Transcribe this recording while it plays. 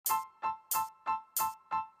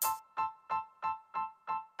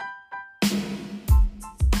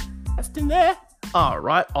podcasting there. All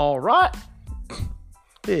right.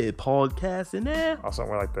 Hey, podcasting there. Also,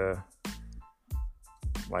 where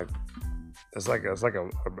it's like a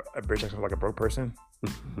British accent, like a broke person.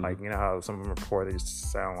 Like, you know how some of them are poor, they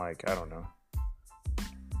just sound like, I don't know.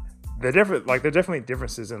 They're different. Like, there are definitely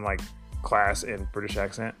differences in like class and British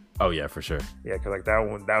accent. Oh yeah, for sure. Yeah, because like that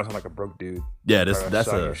was like a broke dude. Yeah,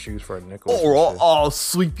 that's your shoes for a nickel. Or I'll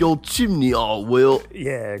sweep your chimney, I will.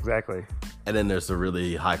 Yeah, exactly. And then there's the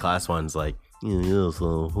really high class ones like like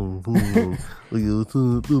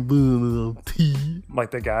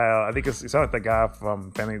the guy, I think it sounds like the guy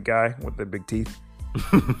from Family Guy with the big teeth.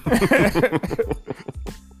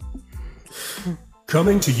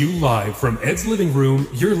 Coming to you live from Ed's living room,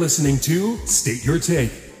 you're listening to State Your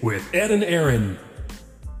Take with Ed and Aaron.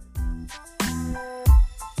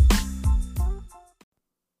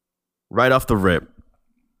 Right off the rip.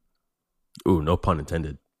 Ooh, no pun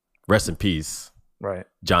intended. Rest in peace. Right.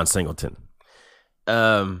 John Singleton.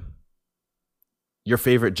 Your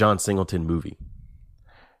favorite John Singleton movie?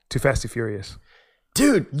 Too Fast, Too Furious.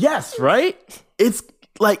 Dude, yes, right? It's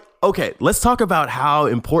like, okay, let's talk about how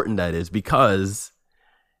important that is, because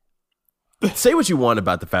say what you want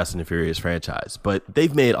about the Fast and the Furious franchise, but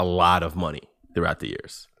they've made a lot of money throughout the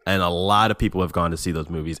years. And a lot of people have gone to see those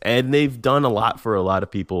movies. And they've done a lot for a lot of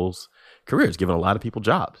people's careers, given a lot of people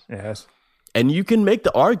jobs. Yes. And you can make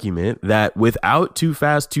the argument that without Too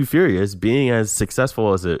Fast, Too Furious being as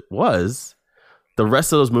successful as it was, the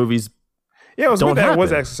rest of those movies it was don't weird that happen. it was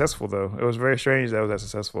that successful, though. It was very strange that it was that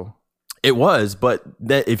successful. It was, but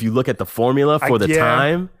that if you look at the formula for the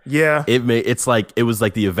time, it's like it was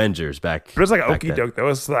like the Avengers back. But it's like an back okie then. doke, though.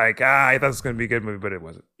 It's like I thought it was going to be a good movie, but it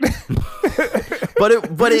wasn't.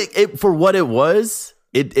 but it for what it was,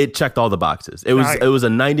 it checked all the boxes. It was a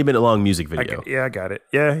 90-minute long music video. I got it.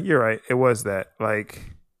 Yeah, you're right. It was that.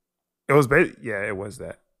 Like, it was it was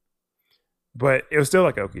that. But it was still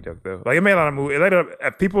like okie doke, though. Like, it made a lot of movies.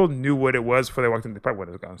 If people knew what it was before they walked in, they probably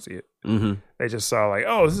wouldn't have gone to see it. Mm-hmm. They just saw like,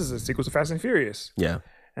 oh, this is a sequel to Fast and Furious. Yeah.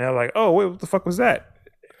 And they're like, oh, wait, what the fuck was that?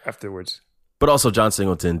 Afterwards. But also, John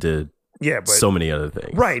Singleton did but so many other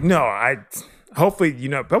things. Right. No, hopefully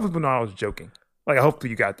people know I was joking. Like, hopefully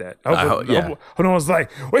you got that. Hopefully no one's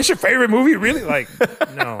like, what's your favorite movie? Really? Like,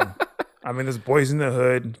 no. I mean, there's Boys in the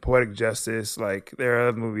Hood, Poetic Justice. Like, there are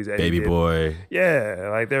other movies. That Baby Boy. Yeah.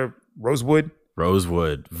 Like, they're Rosewood.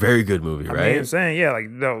 Very good movie, right? I mean, I'm saying, yeah, like,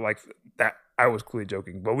 no, like that. I was clearly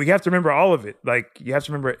joking, but we have to remember all of it. Like, you have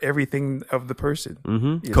to remember everything of the person.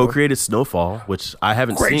 Mm-hmm. Co-created Snowfall, which I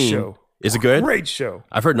haven't seen. Great show. Is it good? Great show.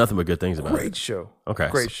 I've heard nothing but good things about it. Great show. Okay.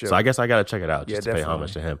 Great show. So I guess I got to check it out just to pay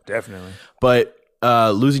homage to him. Definitely. But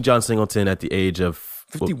losing John Singleton at the age of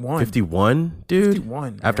 51. 51, dude.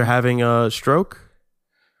 51. After having a stroke.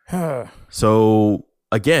 So,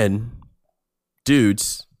 again,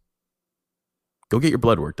 dudes, go get your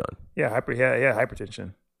blood work done. Yeah,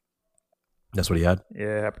 hypertension. That's what he had?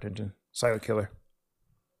 Yeah, hypertension. Silent killer.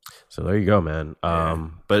 So there you go, man.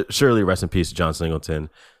 But surely rest in peace, John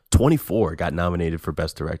Singleton. 24 got nominated for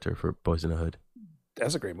Best Director for Boys in the Hood.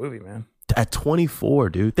 That's a great movie, man. At 24,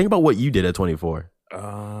 dude. Think about what you did at 24.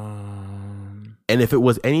 And if it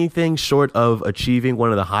was anything short of achieving one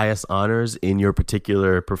of the highest honors in your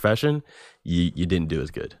particular profession, you didn't do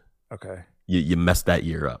as good. Okay. You messed that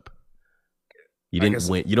year up. You didn't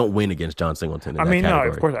win. You don't win against John Singleton. In that category. No,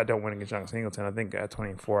 of course I don't win against John Singleton. I think at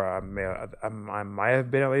 24, I might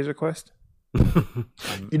have been at Laser Quest.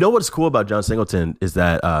 You know what's cool about John Singleton is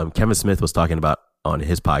that Kevin Smith was talking about on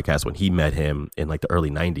his podcast when he met him in like the early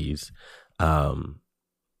 90s.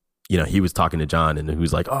 He was talking to John and he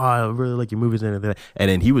was like, "Oh, I really like your movies and everything." And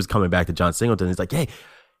then he was coming back to John Singleton. He's like, "Hey,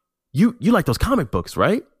 you like those comic books,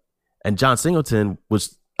 right?" And John Singleton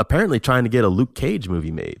was apparently trying to get a Luke Cage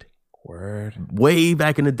movie made. Word. Way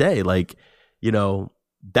back in the day, like,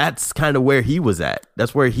 that's kind of where he was at.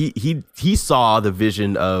 That's where he saw the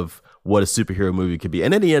vision of what a superhero movie could be.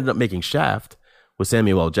 And then he ended up making Shaft with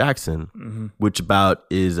Samuel L. Jackson, which about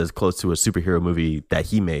is as close to a superhero movie that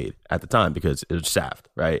he made at the time because it was Shaft,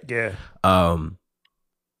 right? Yeah.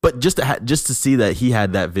 But just to see that he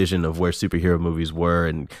had that vision of where superhero movies were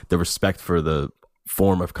and the respect for the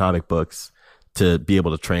form of comic books to be able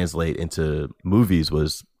to translate into movies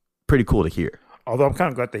was pretty cool to hear. Although I'm kind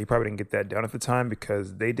of glad that he probably didn't get that done at the time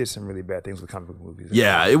because they did some really bad things with comic book movies.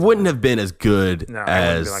 Yeah, it wouldn't have been as good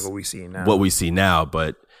as like what we see now.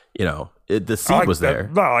 But the seed was there.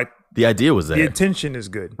 The idea was there. The intention is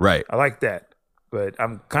good. Right. I like that. But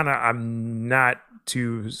I'm not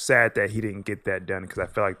too sad that he didn't get that done because I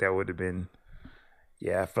feel like that would have been.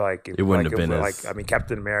 Yeah, I feel like it wouldn't have been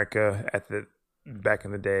Captain America at the back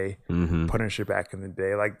in the day, Punisher back in the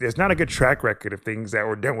day. Like, there's not a good track record of things that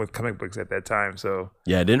were done with comic books at that time. So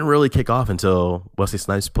yeah, it didn't really kick off until Wesley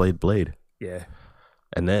Snipes played Blade. Yeah,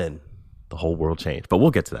 and then the whole world changed. But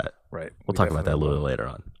we'll get to that. Right, we'll talk about that a little later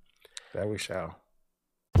on. That we shall.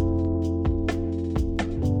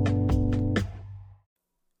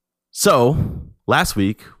 So last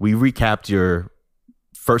week we recapped your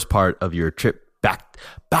first part of your trip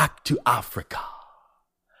back to Africa.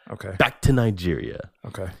 Okay. Back to Nigeria.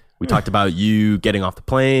 Okay. We talked about you getting off the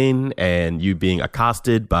plane and you being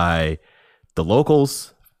accosted by the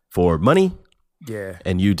locals for money. Yeah.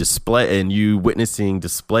 And you witnessing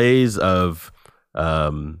displays of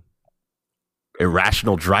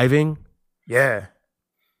irrational driving. Yeah.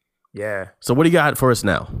 Yeah. So what do you got for us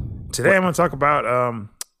now? Today I'm going to talk about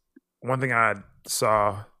one thing I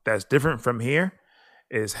saw that's different from here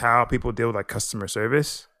is how people deal with like customer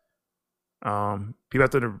service. People have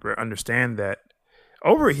to understand that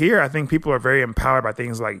over here, I think people are very empowered by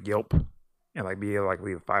things like Yelp and like leave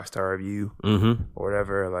a 5-star review or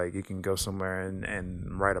whatever. Like you can go somewhere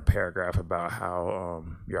and write a paragraph about how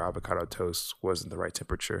your avocado toast wasn't the right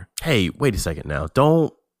temperature. Hey, wait a second now.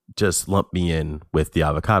 Don't just lump me in with the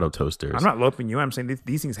avocado toasters. I'm not lumping you. I'm saying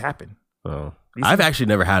these things happen. Oh, I've actually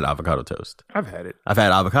never had avocado toast. I've had it. I've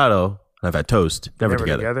had avocado and I've had toast. Never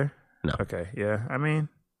together. No. Okay. Yeah. I mean,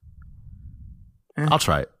 I'll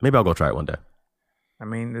try it. Maybe I'll go try it one day. I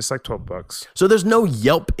mean, it's like $12. So there's no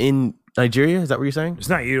Yelp in Nigeria? Is that what you're saying? It's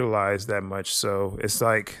not utilized that much. So it's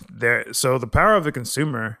like so the power of the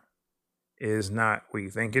consumer is not what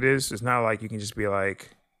you think it is. It's not like you can just be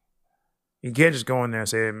like, you can't just go in there and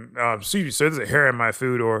say, excuse me, sir, there's a hair in my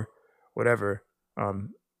food or whatever.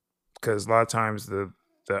 Because a lot of times the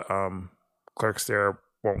clerks there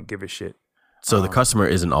won't give a shit. So the customer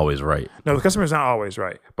isn't always right. No, the customer is not always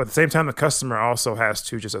right. But at the same time, the customer also has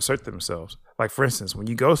to just assert themselves. Like, for instance, when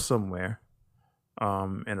you go somewhere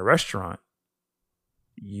in a restaurant,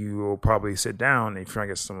 you will probably sit down, and if you're trying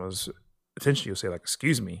to get someone's attention, you'll say, like,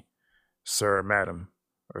 excuse me, sir or madam,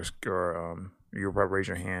 or you'll probably raise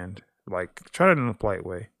your hand. Like, try it in a polite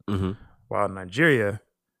way. Mm-hmm. While in Nigeria,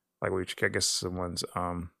 like, when you try to get someone's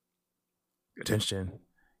attention,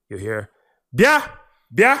 you'll hear, Bia,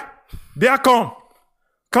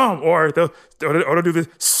 come, or they'll do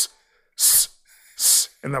this,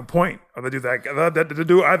 and the point, or they'll do that. They'll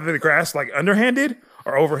do either the grass like underhanded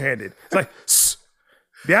or overhanded. It's like,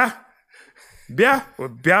 Bia. Well,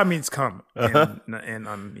 Bia means come in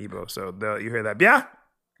Igbo. So you hear that,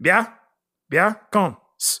 Bia, come.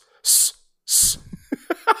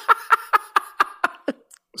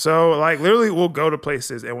 So like literally we'll go to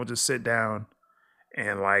places and we'll just sit down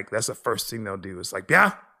and like that's the first thing they'll do is like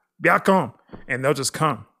Bia come, and they'll just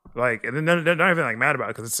come, like, and then they're not even like mad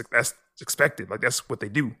about it because that's expected, like that's what they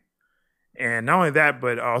do. And not only that,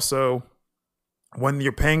 but also when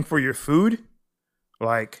you're paying for your food,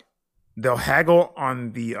 like they'll haggle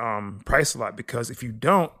on the price a lot, because if you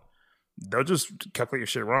don't, they'll just calculate your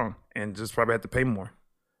shit wrong and just probably have to pay more.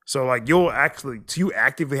 So like you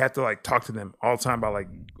actively have to like talk to them all the time about like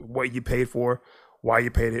what you paid for, why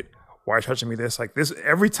you paid it, why are you charging me this, like this.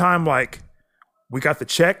 Every time like we got the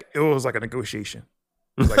check, it was like a negotiation.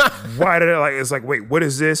 It was like, why did it, like, it's like, wait, what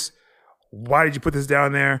is this? Why did you put this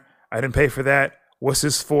down there? I didn't pay for that. What's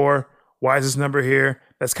this for? Why is this number here?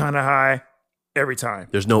 That's kind of high. Every time.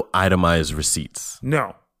 There's no itemized receipts.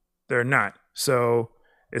 No, they're not. So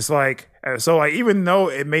it's like, even though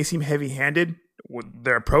it may seem heavy-handed with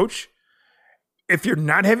their approach, if you're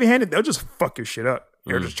not heavy-handed, they'll just fuck your shit up.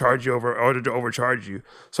 They'll just charge you over, or to overcharge you.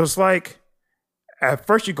 So it's like, at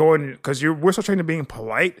first you go in, because we're so trained to being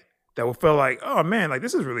polite that will feel like, oh man, like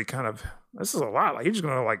this is a lot. Like you're just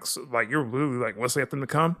gonna like you're literally like whistling at them to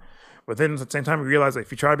come. But then at the same time, you realize that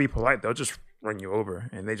if you try to be polite, they'll just run you over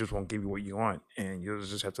and they just won't give you what you want, and you'll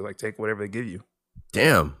just have to like take whatever they give you.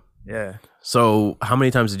 Damn. Yeah. So how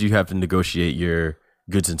many times did you have to negotiate your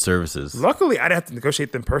goods and services? Luckily, I didn't have to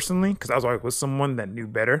negotiate them personally because I was always with someone that knew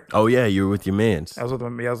better. Oh yeah, you were with your mans. I was with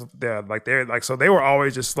them. I was there, like they're like, so they were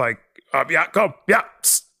always just like, yeah, go, yeah.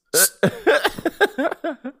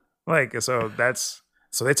 Like, so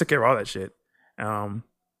they took care of all that shit.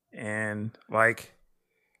 And like,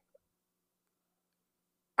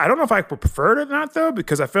 I don't know if I would prefer it or not though,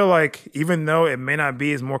 because I feel like even though it may not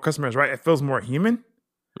be as more customers, right, it feels more human.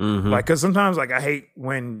 Mm-hmm. Like, cause sometimes like I hate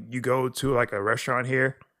when you go to like a restaurant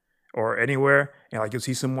here or anywhere and like you'll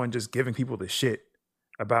see someone just giving people the shit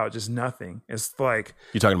about just nothing. It's like,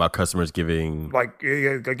 you're talking about customers giving, like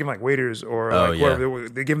giving like waiters or like whoever,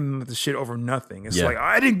 they give them the shit over nothing. It's like,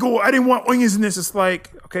 I didn't want onions in this. It's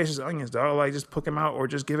like, okay, it's just onions, dog. Like just pick them out or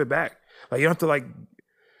just give it back. Like you don't have to like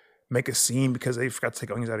make a scene because they forgot to take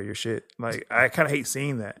onions out of your shit. Like, I kind of hate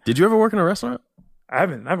seeing that. Did you ever work in a restaurant? I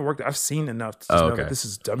haven't worked. I've seen enough to know that this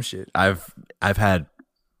is dumb shit. I've had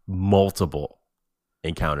multiple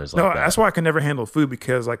encounters like that. That's why I can never handle food,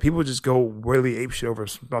 because like people just go really ape shit over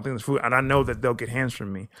something that's food, and I know that they'll get hands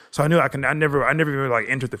from me. So I knew I never even like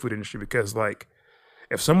entered the food industry, because like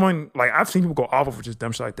if someone, like I've seen people go off over just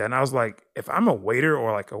dumb shit like that, and I was like, if I'm a waiter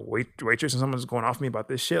or like a waitress and someone's going off me about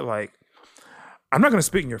this shit, like I'm not gonna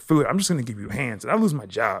spit in your food. I'm just gonna give you hands, and I lose my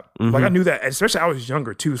job. Like I knew that, especially I was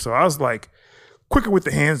younger too, so I was like quicker with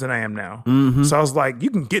the hands than I am now. So I was like, you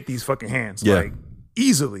can get these fucking hands like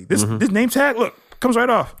easily. This name tag, look, comes right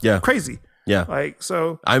off. Yeah, crazy. Yeah, like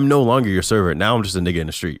so. I'm no longer your server. Now I'm just a nigga in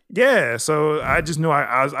the street. Yeah, so I just knew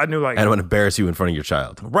I knew like I don't want to embarrass you in front of your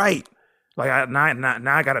child. Right. Like now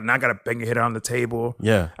I gotta bang your head on the table.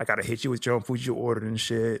 Yeah, I gotta hit you with your own food you ordered and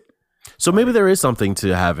shit. So maybe there is something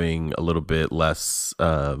to having a little bit less,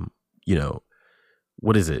 what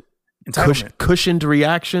is it? Cushioned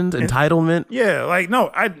reactions, entitlement. Yeah, like no,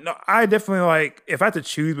 I definitely like if I had to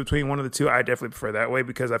choose between one of the two, I definitely prefer that way,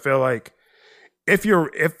 because I feel like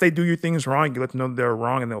if they do your things wrong, you let them know they're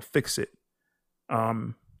wrong and they'll fix it.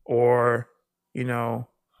 Or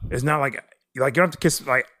it's not like you don't have to kiss,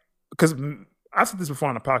 like, because I said this before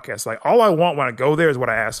on the podcast. Like all I want when I go there is what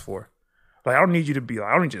I ask for. Like I don't need you to be like,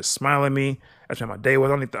 I don't need you to smile at me. That's what my day was.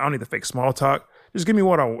 I don't need the fake small talk. Just give me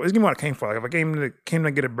what I came for. Like if I came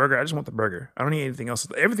to get a burger, I just want the burger. I don't need anything else.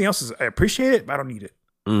 Everything else is, I appreciate it, but I don't need it.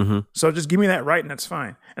 So just give me that right, and that's fine.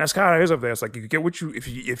 And that's kind of how it is over there. It's like you get what you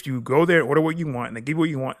if you go there, order what you want, and they give you what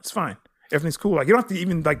you want, it's fine. Everything's cool. Like you don't have to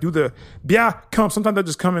even like do the come. Sometimes they'll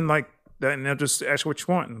just come in like that, and they'll just ask you what you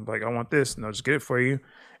want, and like I want this, and they'll just get it for you,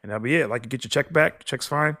 and that'll be it. Like you get your check back, check's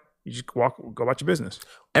fine. You just go about your business.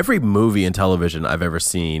 Every movie and television I've ever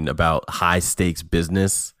seen about high stakes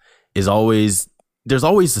business there's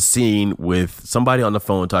always a scene with somebody on the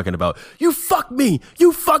phone talking about, you fucked me,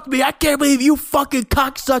 I can't believe you fucking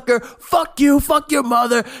cocksucker, fuck you, fuck your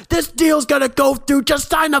mother, this deal's gonna go through, just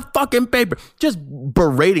sign the fucking paper. Just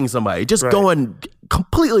berating somebody, just going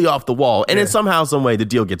completely off the wall, and then somehow, some way, the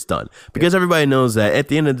deal gets done, because everybody knows that at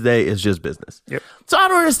the end of the day, it's just business. So I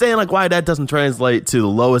don't understand like why that doesn't translate to the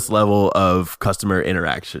lowest level of customer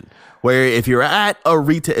interaction, where if you're at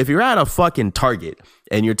a fucking Target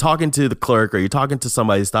and you're talking to the clerk or you're talking to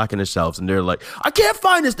somebody stocking the shelves, and they're like, I can't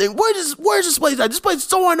find this thing. Where's this place at? This place is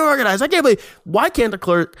so unorganized. I can't believe. Why can't the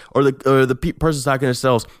clerk or the person stocking the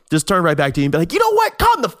shelves just turn right back to you and be like, you know what?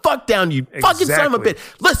 Calm the fuck down, you fucking son of a bitch.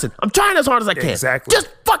 Listen, I'm trying as hard as I can. Just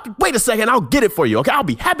fucking wait a second. I'll get it for you. Okay, I'll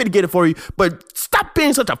be happy to get it for you. But stop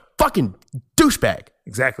being such a fucking douchebag.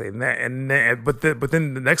 Exactly. But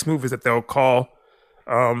then the next move is that they'll call.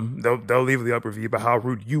 They'll leave the up review about how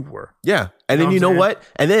rude you were. Yeah. And then you know what?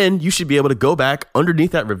 And then you should be able to go back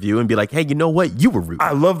underneath that review and be like, hey, you know what? You were rude.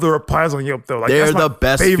 I love the replies on Yelp though. Like they're the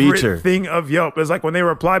best feature thing of Yelp. It's like when they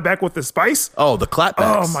reply back with the spice. Oh, the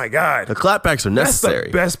clapbacks. Oh my God. The clapbacks are necessary.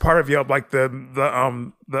 That's the best part of Yelp. Like the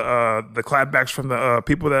clapbacks from the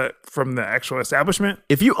people from the actual establishment.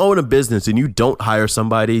 If you own a business and you don't hire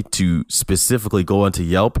somebody to specifically go onto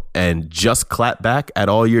Yelp and just clap back at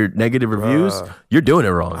all your negative reviews, you're doing it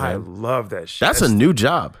wrong, man. I love that shit. That's a new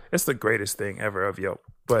job. It's the greatest thing ever of Yelp.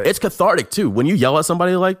 But it's cathartic too. When you yell at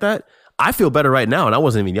somebody like that, I feel better right now, and I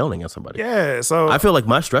wasn't even yelling at somebody. Yeah, so I feel like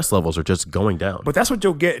my stress levels are just going down. But that's what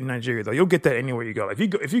you'll get in Nigeria, though. You'll get that anywhere you go.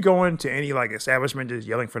 If you go into any like establishment just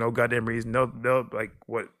yelling for no goddamn reason, they'll like,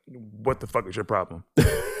 what the fuck is your problem?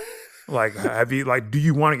 Like, do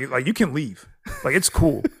you want to get, like, you can leave. Like, it's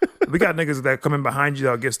cool. We got niggas that come in behind you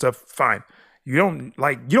that'll get stuff. Fine. You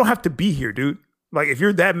don't have to be here, dude. Like, if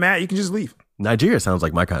you're that mad, you can just leave. Nigeria sounds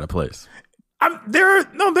like my kind of place. There are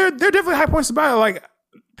definitely high points about it. Like,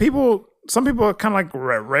 some people kind of like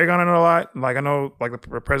rag on it a lot. Like, I know, like,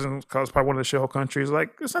 the president calls probably one of the shithole countries.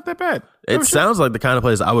 Like, it's not that bad. It sounds like the kind of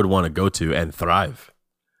place I would want to go to and thrive.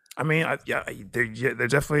 I mean,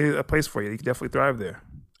 there's definitely a place for you. You can definitely thrive there.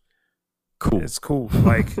 Cool. It's cool.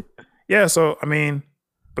 Like, yeah. So, I mean,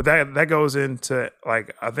 but that goes into,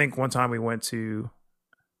 like, I think one time we went to.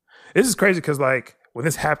 This is crazy because, like, when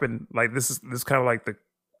this happened, like, this kind of like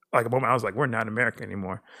a moment I was like, we're not in America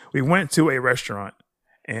anymore. We went to a restaurant.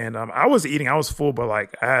 And I was eating, I was full, but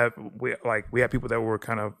like we had people that were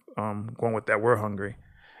kind of going with that were hungry,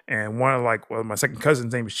 and my second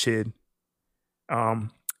cousin's name is Chid.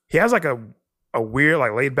 He has like a weird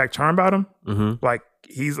like laid back charm about him. Mm-hmm. Like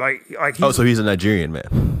he's like so he's a Nigerian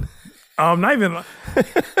man. Not even.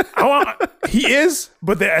 He is,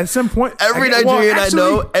 but at some point, every Nigerian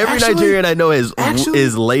I know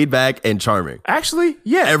is laid back and charming. Actually,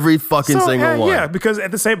 yeah, every fucking single one. Yeah, because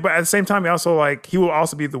at the same time, he will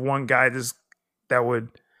also be the one guy that would,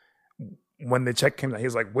 when the check came out, he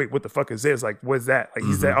was like, "Wait, what the fuck is this? Like, what's that?" Like,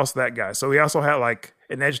 he's also that guy. So he also had like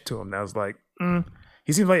an edge to him that was like,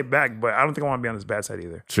 he seems laid back, but I don't think I want to be on his bad side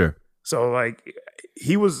either. Sure. So like,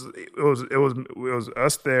 it was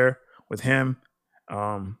us there with him,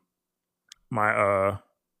 my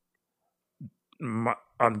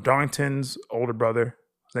Darlington's older brother.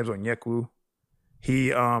 His name's Onyeku.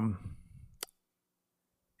 He's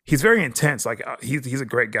very intense. Like he's a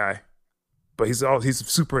great guy, but he's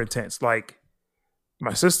super intense. Like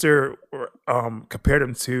my sister compared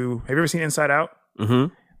him to. Have you ever seen Inside Out?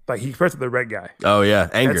 Mm-hmm. Like he compared to the red guy. Oh yeah,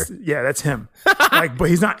 anger. That's him. Like, but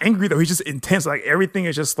he's not angry though. He's just intense. Like everything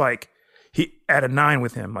is just like he at a 9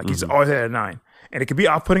 with him. Like he's always at a 9, and it could be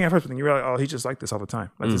off-putting at first, but then you realize, oh, he's just like this all the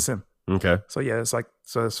time. Like it's him. Okay. So yeah, it's like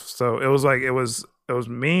so it was like it was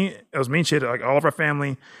me and Chid, like all of our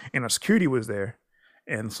family, and our security was there,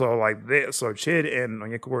 and so like Chid and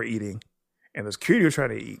Onyeku were eating, and the security was trying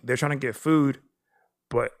to eat. They're trying to get food,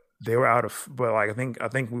 but they were out of. But like I think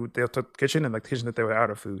they took the kitchen, and like the kitchen that they were out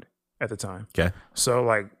of food at the time. Okay. So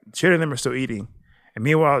like Chid and them are still eating, and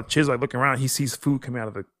meanwhile Chid's like looking around. He sees food coming out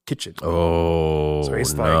of the kitchen. Oh, so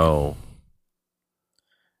he's no.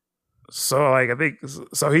 So like I think he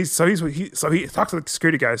talked to the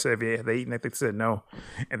security guy, said if they eaten, they said no,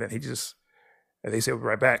 and then they said we'll be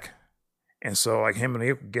right back, and so like him and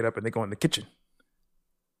he get up and they go in the kitchen.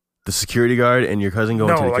 The security guard and your cousin go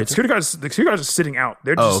into the kitchen? The security guards are sitting out.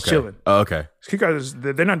 They're just chilling. Oh, okay. Security guards,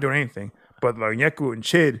 they're not doing anything, but like Onyeku and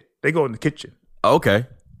Chid, they go in the kitchen. Okay.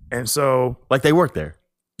 And so like they work there.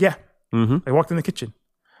 Yeah. Mm-hmm. They walked in the kitchen.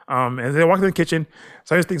 And they walked in the kitchen,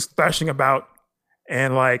 so there's things thrashing about.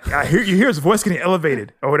 And like you hear his voice getting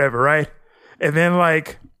elevated or whatever, right? And then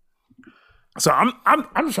like, so I'm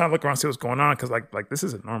just trying to look around and see what's going on because like this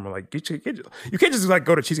isn't normal. Like you can't just like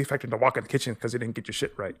go to Cheesecake Factory and walk in the kitchen because you didn't get your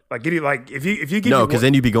shit right. Like if you get no, because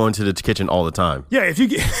then you'd be going to the kitchen all the time. Yeah, if you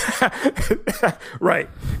get right,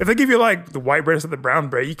 if they give you like the white bread instead of the brown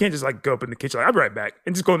bread, you can't just like go up in the kitchen like I'll be right back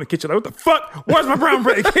and just go in the kitchen like what the fuck? Where's my brown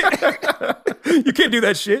bread? You can't do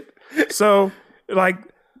that shit. So like.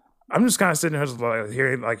 I'm just kind of sitting there just like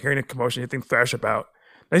hearing a commotion, things thrash about.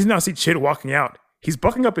 Then you now see Chid walking out. He's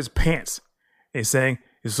buckling up his pants and he's saying,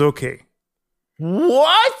 "It's okay."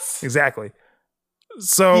 What? Exactly.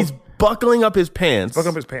 So he's buckling up his pants.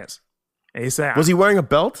 And he's saying, was he wearing a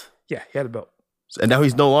belt? Yeah, he had a belt. And now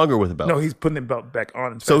he's no longer with a belt. No, he's putting the belt back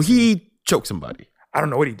on. So he choked somebody. I don't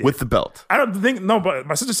know what he did with the belt. I don't think but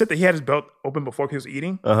my sister said that he had his belt open before he was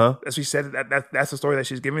eating. As she said that's the story that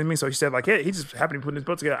she's giving me. So she said like, yeah, he just happened to be putting his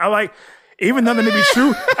belt together. I like, even though that may be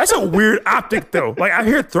true, that's a weird optic though. Like I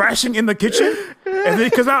hear thrashing in the kitchen, and then he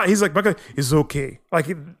comes out. He's like, "It's okay." Like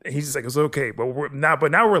he's just like, "It's okay," but now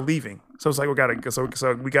we're leaving. So it's like we gotta.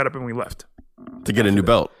 So we got up and we left to get a new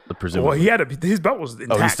belt. Presumably, well, his belt was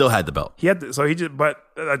intact. Oh, he still had the belt. But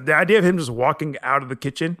the idea of him just walking out of the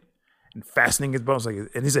kitchen and fastening his belt, and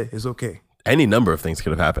he said, "It's okay." Any number of things could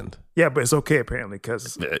have happened. Yeah, but it's okay apparently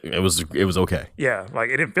because it was okay. Yeah, like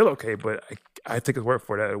it didn't feel okay, but I take his word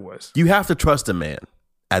for it that it was. You have to trust a man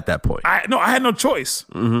at that point. I had no choice.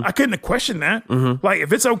 Mm-hmm. I couldn't question that. Mm-hmm. Like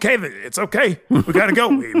if it's okay, then it's okay. We gotta go.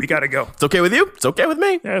 we gotta go. It's okay with you. It's okay with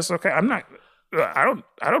me. Yeah, it's okay. I'm not. I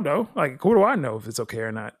don't know. Like who do I know if it's okay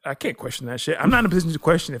or not? I can't question that shit. I'm not in a position to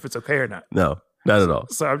question if it's okay or not. No, not at all.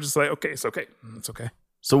 So I'm just like, okay, it's okay. It's okay.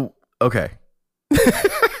 So okay.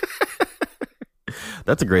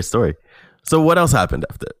 That's a great story. So what else happened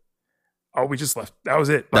after? Oh, we just left. That was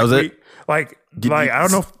it. That was it. I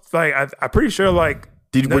don't know. I'm pretty sure. Like,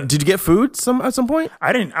 did you get food at some point?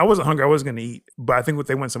 I didn't. I wasn't hungry. I wasn't gonna eat. But I think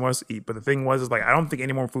they went somewhere else to eat. But the thing was, I don't think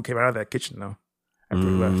any more food came out of that kitchen though. After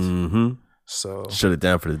we left. So shut it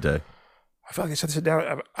down for the day. I feel like they shut the shit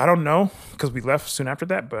down. I don't know because we left soon after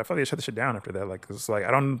that. But I feel like they shut the shit down after that. Like, it's like I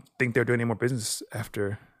don't think they're doing any more business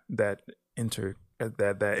after that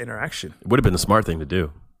that interaction. It would have been the smart thing to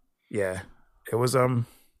do. Yeah, it was.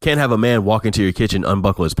 Can't have a man walk into your kitchen,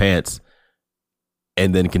 unbuckle his pants,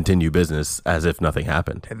 and then continue business as if nothing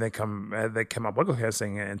happened. And then come out buckle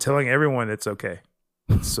casting and telling everyone it's okay.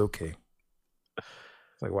 It's okay.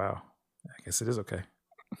 It's like, wow, I guess it is okay.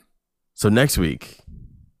 So next week,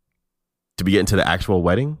 do we get into the actual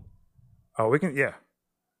wedding? Oh, we can. Yeah,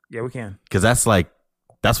 we can. Because that's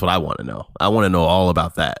what I want to know. I want to know all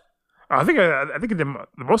about that. I think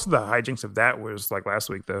most of the hijinks of that was like last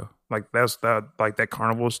week though. Like that's that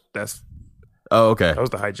carnival. That's Oh, okay. That was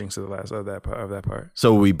the hijinks of the last of that part.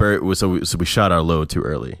 So we shot our load too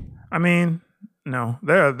early. I mean, no,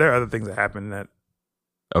 there are other things that happen that.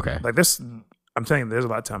 Okay. Like this, I'm telling you, there's a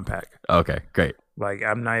lot to unpack. Okay, great. Like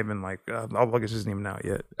I'm not even like all the luggage isn't even out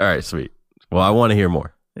yet. All right, sweet. Well, I want to hear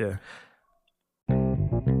more. Yeah.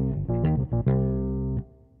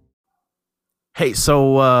 Hey,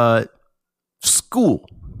 so school.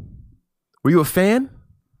 Were you a fan?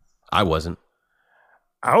 I wasn't.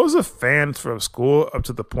 I was a fan from school up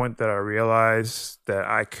to the point that I realized that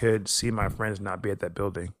I could see my friends not be at that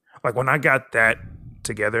building. Like when I got that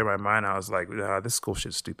together in my mind, I was like, nah, this school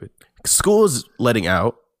shit's stupid. School is letting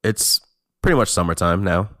out. It's pretty much summertime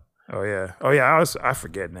now. Oh yeah. I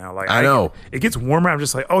forget now. Like I know it gets warmer. I'm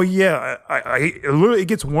just like, oh yeah. It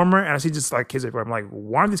gets warmer, and I see just like kids everywhere. I'm like,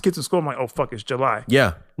 why aren't these kids in school? I'm like, oh fuck, it's July.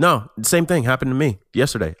 Yeah. No, same thing happened to me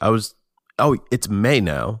yesterday. It's May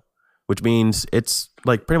now, which means it's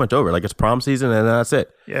like pretty much over. Like it's prom season, and that's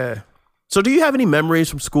it. Yeah. So do you have any memories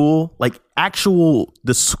from school, like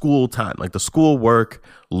the school time, like the school work,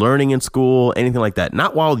 learning in school, anything like that?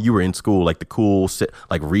 Not while you were in school, like the cool,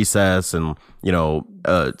 like recess and,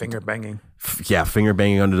 finger banging. Finger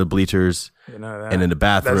banging under the bleachers and in the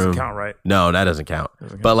bathroom. That doesn't count, right? No, that doesn't count.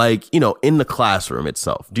 But like, in the classroom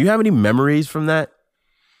itself, do you have any memories from that?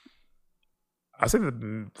 I say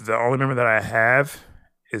the only memory that I have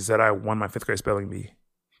is that I won my 5th grade spelling bee.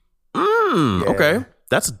 Yeah. Okay.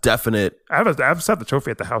 That's definite. I have the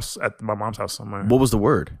trophy at the house, at my mom's house somewhere. What was the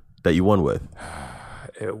word that you won with?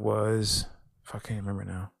 It was, I can't remember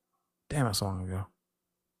now. Damn, that's so long ago.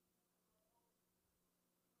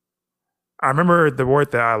 I remember the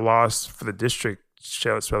word that I lost for the district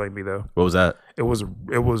spelling bee though. What was that? It was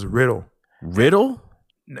riddle. Riddle?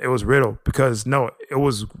 It was riddle because it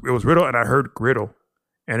was riddle, and I heard griddle,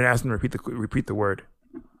 and it asked him to repeat the word.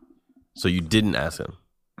 So you didn't ask him?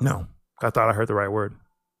 No, I thought I heard the right word.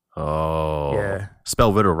 Oh, yeah.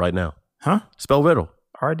 Spell riddle right now. Huh? Spell riddle.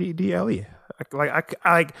 RDDLE.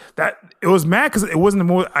 Like that. It was mad because it wasn't the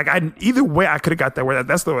more. Either way, I could have got that word.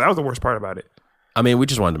 That was the worst part about it. I mean, we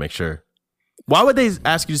just wanted to make sure. Why would they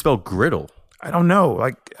ask you to spell griddle? I don't know.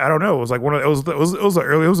 I don't know. It was like one of it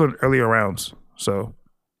was an earlier rounds. So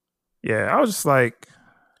yeah, I was just like,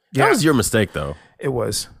 yeah. That was your mistake though. It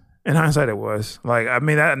was. In hindsight, it was. Like, I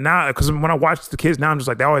mean, that now, because when I watch the kids now, I'm just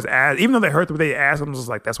like, they always ask, even though they heard what they asked, I'm just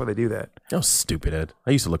like, that's why they do that. That was stupid, Ed.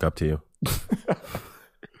 I used to look up to you.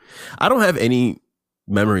 I don't have any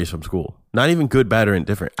memories from school. Not even good, bad, or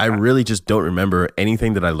indifferent. I really just don't remember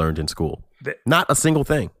anything that I learned in school. Not a single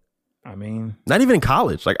thing. I mean, not even in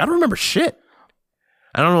college. Like, I don't remember shit.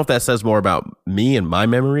 I don't know if that says more about me and my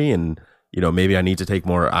memory, and maybe I need to take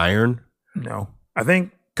more iron. No, I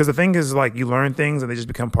think. Because the thing is, like, you learn things and they just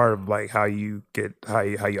become part of like how you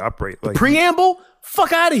operate. Like, the preamble?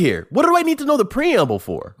 Fuck out of here. What do I need to know the preamble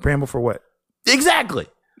for? Preamble for what? Exactly.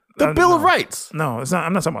 The Bill of Rights. No, it's not.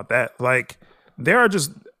 I'm not talking about that. Like, there are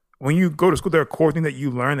just, when you go to school, there are core things that you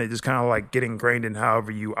learn that just kind of like get ingrained in however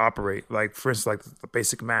you operate. Like, for instance, like the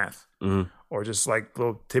basic math, or just like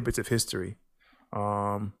little tidbits of history.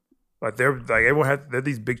 Like everyone they're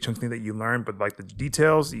these big chunks of things that you learn, but like the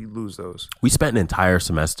details, you lose those. We spent an entire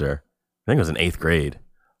semester, I think it was in 8th grade,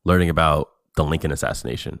 learning about the Lincoln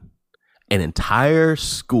assassination. An entire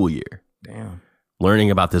school year. Damn. Learning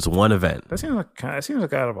about this one event. That seems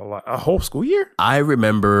like out of a whole school year. I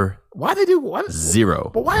remember. Why they do what? 0.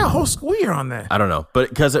 But why a whole school year on that? I don't know, but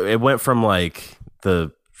because it went from like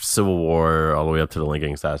the Civil War all the way up to the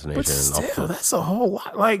Lincoln assassination. But still, that's a whole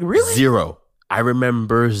lot. Like really? 0. I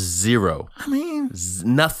remember 0. I mean,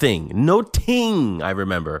 nothing. No ting. I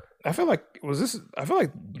remember. I feel like I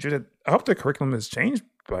hope the curriculum has changed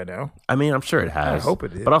by now. I mean, I'm sure it has. I hope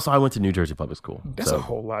it is. But also, I went to New Jersey Public School. That's a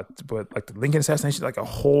whole lot. But like the Lincoln assassination, like a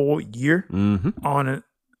whole year on it.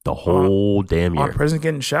 The whole damn year. On president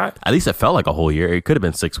getting shot. At least it felt like a whole year. It could have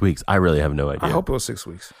been 6 weeks. I really have no idea. I hope it was 6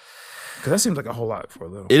 weeks. Because that seems like a whole lot for a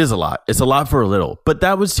little. It is a lot. It's a lot for a little. But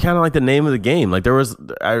that was kind of like the name of the game. Like there was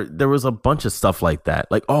a bunch of stuff like that.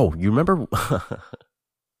 Like, oh, you remember?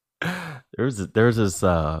 there was this.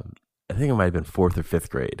 I think it might have been 4th or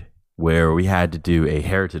 5th grade where we had to do a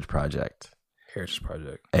heritage project. And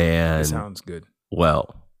that sounds good.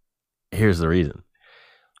 Well, here's the reason.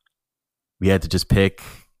 We had to just pick.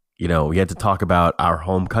 We had to talk about our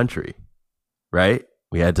home country, right?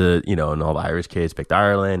 We had to, and all the Irish kids picked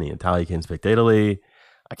Ireland, the Italian kids picked Italy.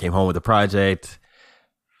 I came home with the project.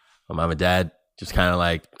 My mom and dad just kind of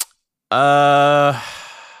like, I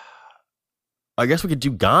guess we could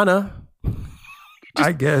do Ghana.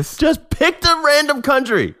 I guess. Just picked a random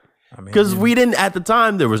country. Because we didn't, at the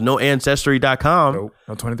time, there was no Ancestry.com. Nope.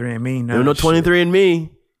 No 23andMe. No 23andMe.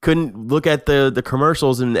 couldn't look at the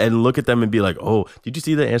commercials and look at them and be like, oh, did you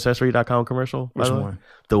see the Ancestry.com commercial? Which one?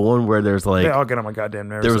 The one where there's like, they all get on my goddamn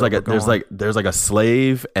nerves. There was there's like a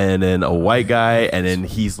slave and then a white guy, and then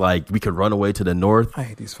he's like, we could run away to the north. I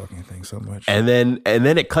hate these fucking things so much. And then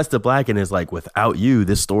it cuts to black and is like, without you,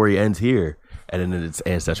 this story ends here. And then it's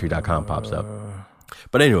Ancestry.com pops up.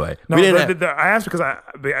 But anyway, I asked because I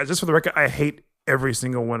just for the record, I hate every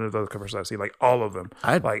single one of those commercials I've seen, like all of them.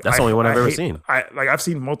 That's the only one I've ever seen. I've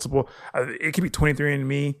seen multiple. It could be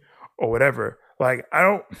 23andMe or whatever. Like I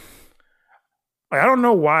don't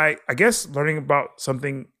know why. I guess learning about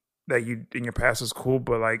something that you in your past is cool,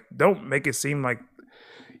 but like don't make it seem like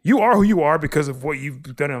you are who you are because of what you've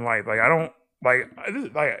done in life. Like I don't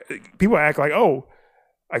like people act like, oh,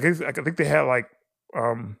 I think they had like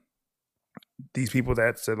these people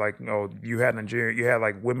that said like, oh, you had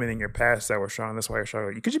like women in your past that were strong. That's why you're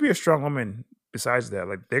strong. Could you be a strong woman besides that?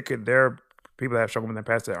 Like there are people that have strong women in the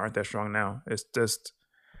past that aren't that strong now. It's just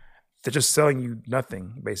they're just selling you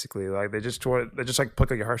nothing basically. Like they just like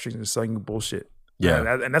pluck at your heartstrings and selling you bullshit.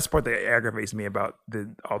 Yeah, and that's the part that aggravates me about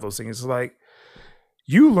all those things. It's like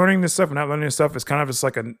you learning this stuff and not learning this stuff is kind of just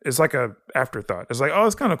like a afterthought. It's like, oh,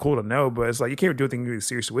 it's kind of cool to know, but it's like you can't do anything really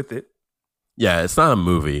serious with it. Yeah, it's not a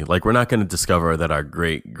movie. Like we're not going to discover that our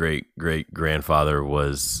great grandfather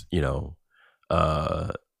was,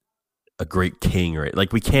 a great king, right?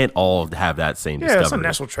 Like we can't all have that same discovery. Yeah, it's a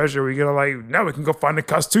national treasure. We're gonna like now we can go find the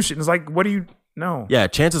Constitution. It's like, what do you know? Yeah,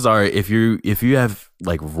 chances are if you have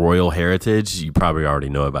like royal heritage, you probably already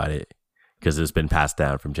know about it because it's been passed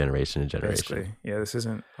down from generation to generation. Basically. Yeah, this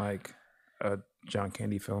isn't like a John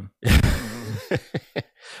Candy film.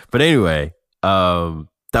 But anyway,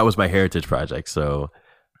 that was my heritage project, so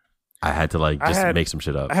I had to make some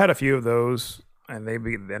shit up. I had a few of those, and they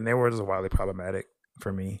were just wildly problematic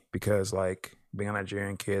for me because like being a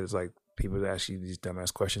Nigerian kid is like people ask you these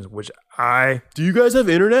dumbass questions, which do you guys have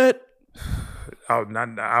internet? That's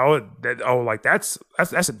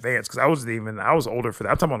advanced because I was older for that.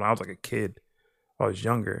 I'm talking about when I was like a kid. I was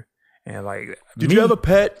younger. And like, did you have a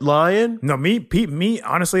pet lion? No, me,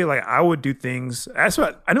 honestly, like I would do things. That's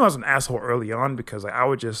what I knew I was an asshole early on because like I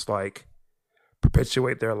would just like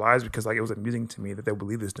perpetuate their lives because like it was amusing to me that they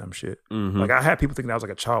believe this dumb shit. Mm-hmm. Like I had people thinking I was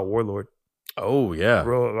like a child warlord. Oh yeah,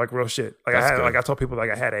 real shit. Like I told people like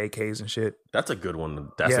I had AKs and shit. That's a good one.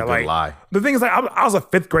 That's a good lie. The thing is like I was a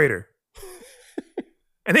 5th grader,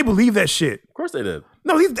 and they believe that shit. Of course they did.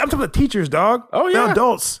 No, I'm talking about teachers, dog. Oh yeah, they're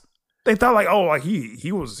adults. They thought like, oh, like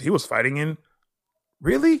he was fighting in.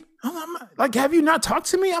 Really? Like, have you not talked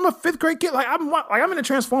to me? I'm a 5th grade kid. Like I'm in the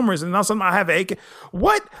Transformers, and now suddenly I have an AK.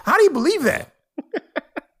 What? How do you believe that?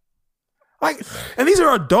 Like, and these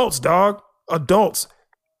are adults, dog. Adults.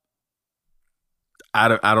 I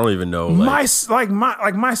don't even know. My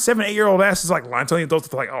 7-8-year-old ass is like lying, telling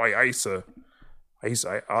adults like, oh, I used to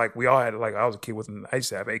like we all had like I was a kid with I used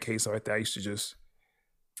to have AKs so like that. I used to just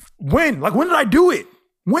when did I do it?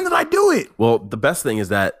 When did I do it? Well, the best thing is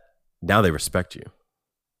that now they respect you.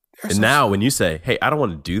 And now when you say, hey, I don't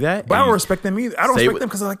want to do that. But I don't respect them either. I don't respect them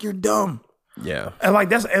because they're like, you're dumb. Yeah. And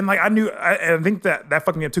like I think that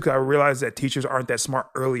fucked me up too because I realized that teachers aren't that smart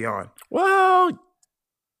early on. Well,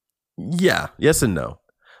 yeah. Yes and no.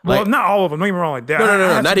 Well, like, not all of them. Don't get me wrong. Like that.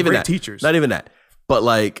 No. Not even that. Teachers. Not even that. But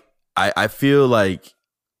like, I feel like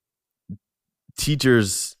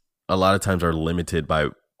teachers a lot of times are limited by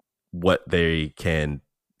what they can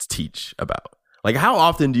teach about. Like, how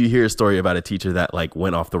often do you hear a story about a teacher that like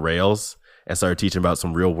went off the rails and started teaching about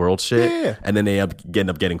some real world shit, and then they end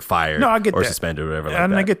up getting fired, no, I get or that. suspended or whatever. Like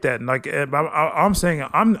and that. I get that. Like, I'm saying,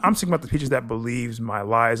 I'm thinking about the teachers that believes my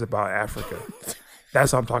lies about Africa.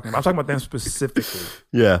 That's what I'm talking about. I'm talking about them specifically.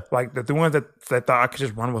 Yeah, like the ones that thought I could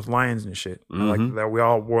just run with lions and shit. Mm-hmm. Like that we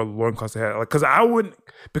all wore loincloths. Like, because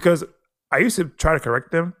I used to try to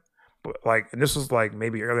correct them. But like, and this was like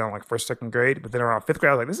maybe early on, like 1st, 2nd grade, but then around 5th grade,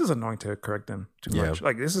 I was like, this is annoying to correct them too much.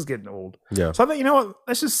 Like, this is getting old. Yeah. So I thought, you know what?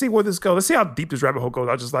 Let's just see where this goes. Let's see how deep this rabbit hole goes.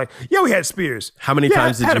 I was just like, yeah, we had spears. How many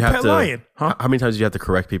times did you have to? Lion. Huh? How many times did you have to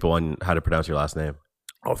correct people on how to pronounce your last name?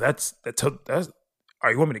 Oh, that's.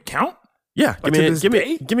 Are you want me to count? Yeah. Like give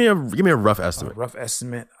me a rough estimate. Rough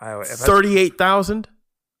estimate. 38,000.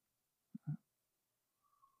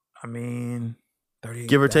 I mean, 38,000.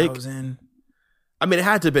 Give or take. I mean, it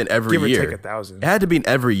had to have been every year. Give or take 1,000. It had to be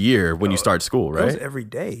every year when you start school, right? It was every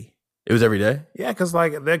day. It was every day? Yeah, because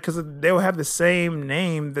they would have the same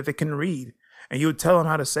name that they can read. And you would tell them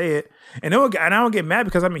how to say it. And I would get mad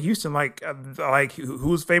because I'm in Houston. Like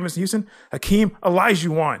who's famous in Houston? Hakeem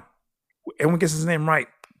Olajuwon. Everyone gets his name right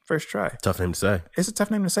first try. Tough name to say. It's a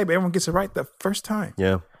tough name to say, but everyone gets it right the first time.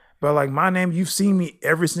 Yeah. But like my name, you've seen me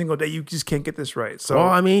every single day. You just can't get this right. So well,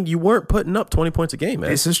 I mean, you weren't putting up 20 points a game, man.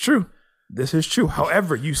 This is true.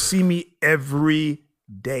 However, you see me every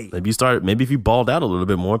day. Maybe if you balled out a little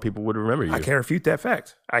bit more, people would remember you. I can't refute that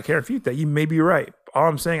fact. I can't refute that. You may be right. All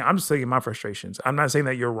I'm saying, I'm just saying my frustrations. I'm not saying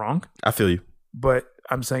that you're wrong. I feel you. But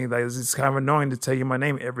I'm saying that it's kind of annoying to tell you my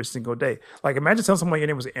name every single day. Like imagine telling someone your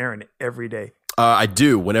name was Aaron every day. I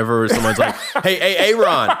do. Whenever someone's like, hey, Aaron.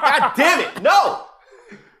 God damn it. No.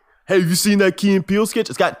 Hey, have you seen that Key and Peele sketch?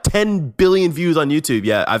 It's got 10 billion views on YouTube.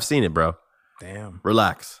 Yeah, I've seen it, bro. Damn.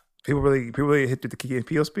 Relax. People really hit the Key and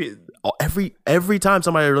Peele speed. Every time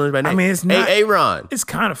somebody learns my name. I mean, it's not. Hey, Aaron. It's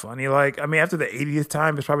kind of funny. Like, I mean, after the 80th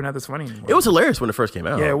time, it's probably not this funny anymore. It was hilarious when it first came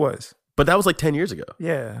out. Yeah, it was. But that was like 10 years ago.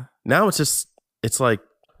 Yeah. Now it's like,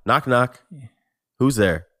 knock, knock. Who's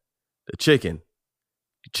there? The chicken.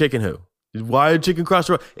 Chicken who? Why did chicken cross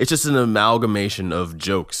the road? It's just an amalgamation of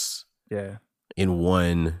jokes. Yeah. In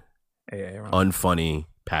one Ron. unfunny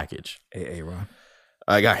package. Ron.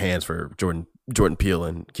 I got hands for Jordan Peele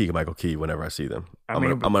and Keegan-Michael Key whenever I see them.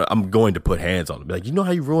 I'm going to put hands on them. Be like, you know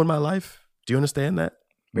how you ruined my life? Do you understand that?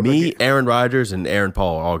 Me, Aaron Rodgers, and Aaron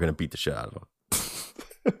Paul are all going to beat the shit out of them.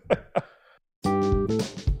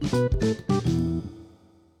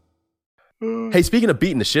 Hey, speaking of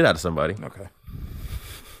beating the shit out of somebody. Okay.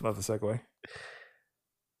 Love the segue.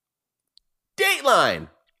 Dateline.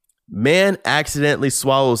 Man accidentally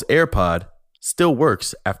swallows AirPod, still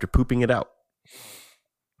works after pooping it out.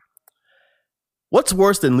 What's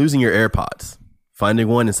worse than losing your AirPods? Finding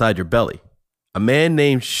one inside your belly. A man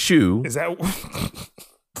named Shu. Is that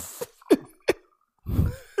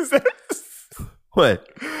what?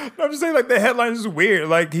 No, I'm just saying, like, the headline is weird.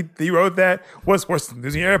 Like, he wrote that. What's worse than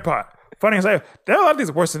losing your AirPod? Funny as there are a lot of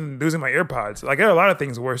things worse than losing my AirPods. Like, there are a lot of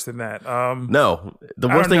things worse than that. No, the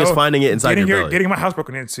worst thing is finding it inside your belly. Getting my house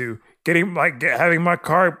broken into. Having my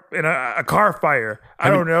car in a car fire.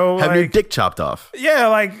 Having your dick chopped off. Yeah,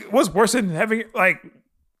 like, what's worse than having, like,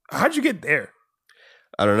 how'd you get there?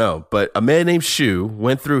 I don't know, but a man named Shu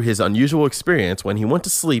went through his unusual experience when he went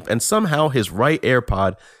to sleep and somehow his right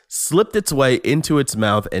AirPod slipped its way into its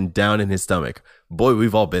mouth and down in his stomach. Boy,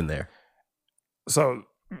 we've all been there. So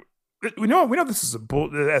we know this is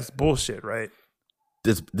that's bullshit, right?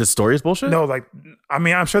 This story is bullshit? No, like, I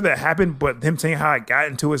mean, I'm sure that happened, but him saying how it got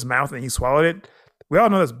into his mouth and he swallowed it, we all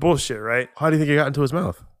know that's bullshit, right? How do you think it got into his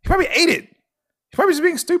mouth? He probably ate it. He's probably just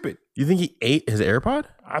being stupid. You think he ate his AirPod?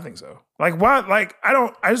 I think so. Like, why? Like, I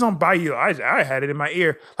just don't buy you. I had it in my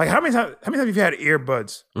ear. Like, how many times have you had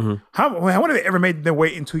earbuds? Mm-hmm. How have they ever made their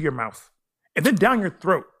way into your mouth and then down your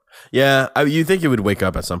throat? Yeah, you think it would wake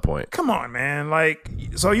up at some point. Come on, man. Like,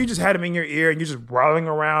 so you just had them in your ear and you're just rolling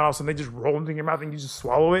around. All of a sudden, they just roll into your mouth and you just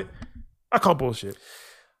swallow it. I call bullshit.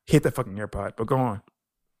 Hit that fucking AirPod, but go on.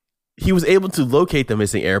 He was able to locate the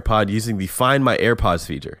missing AirPod using the Find My AirPods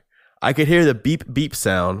feature. I could hear the beep beep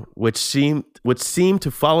sound, which seemed to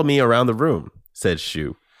follow me around the room, said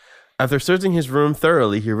Shu. After searching his room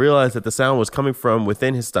thoroughly, he realized that the sound was coming from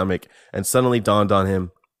within his stomach and suddenly dawned on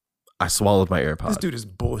him, I swallowed my AirPod. This dude is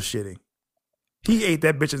bullshitting. He ate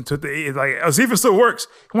that bitch into see if it still works.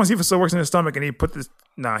 He wants to see if it still works in his stomach, and he put this.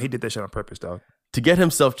 Nah, he did that shit on purpose, dog. To get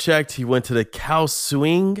himself checked, he went to the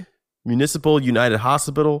Kaohsiung Municipal United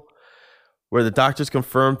Hospital, where the doctors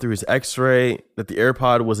confirmed through his x-ray that the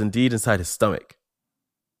AirPod was indeed inside his stomach.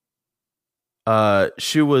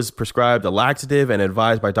 Shu was prescribed a laxative and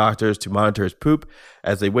advised by doctors to monitor his poop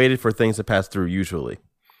as they waited for things to pass through usually.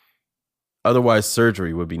 Otherwise,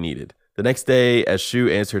 surgery would be needed. The next day, as Shu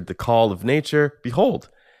answered the call of nature, behold,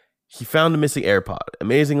 he found the missing AirPod.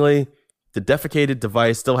 Amazingly, the defecated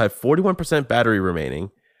device still had 41% battery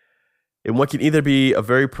remaining. In what can either be a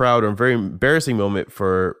very proud or a very embarrassing moment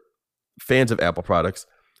for fans of Apple products,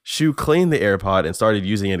 Shu cleaned the AirPod and started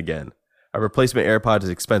using it again. A replacement AirPod is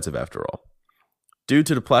expensive after all. Due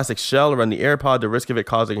to the plastic shell around the AirPod, the risk of it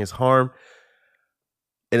causing us harm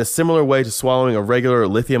in a similar way to swallowing a regular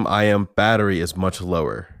lithium-ion battery is much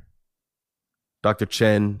lower. Dr.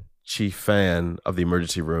 Chen, chief fan of the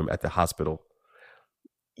emergency room at the hospital.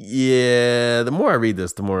 Yeah, the more I read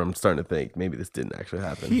this, the more I'm starting to think maybe this didn't actually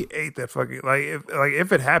happen. He ate that fucking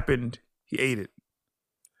if it happened, he ate it.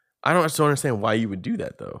 I don't understand why you would do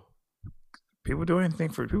that though. People do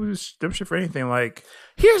dumb shit for anything. Like,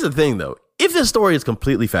 here's the thing though: if this story is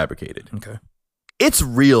completely fabricated, okay, it's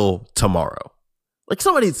real tomorrow. Like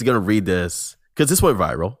somebody's gonna read this because this went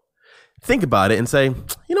viral. Think about it and say,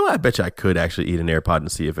 you know what? I bet you I could actually eat an AirPod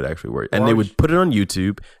and see if it actually worked. And they would put it on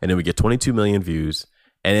YouTube, and it would get 22 million views.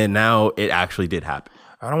 And then now it actually did happen.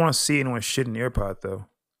 I don't want to see anyone shit in the AirPod though.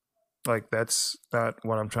 Like, that's not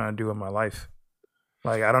what I'm trying to do in my life.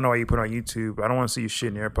 Like, I don't know why you put it on YouTube. I don't want to see you shit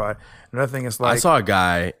in your AirPod. Another thing is like, I saw a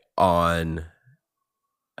guy on,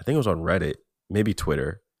 I think it was on Reddit, maybe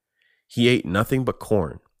Twitter. He ate nothing but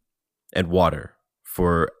corn and water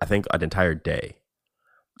for, I think, an entire day.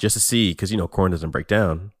 Just to see, because, corn doesn't break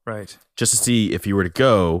down. Right. Just to see if you were to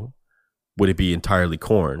go, would it be entirely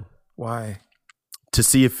corn? Why? To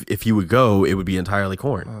see if you would go, it would be entirely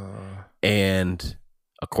corn. And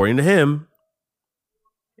according to him,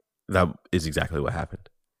 that is exactly what happened.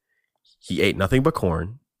 He ate nothing but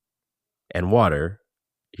corn and water.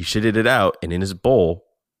 He shitted it out, and in his bowl,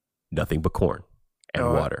 nothing but corn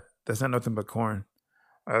and water. That's not nothing but corn.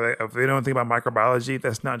 If they don't think about microbiology,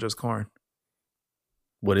 that's not just corn.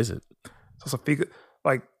 What is it? So fecal,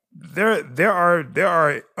 like there are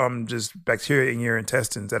just bacteria in your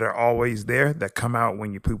intestines that are always there that come out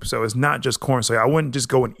when you poop. So it's not just corn. So I wouldn't just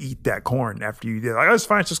go and eat that corn after you did. Like, oh, it's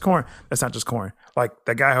fine, it's just corn. That's not just corn. Like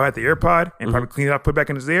that guy who had the AirPod and probably cleaned it up, put it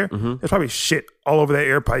back in his ear. There's probably shit all over that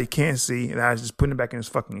AirPod he can't see, and I was just putting it back in his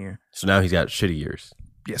fucking ear. So now he's got shitty ears.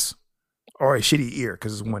 Yes, or a shitty ear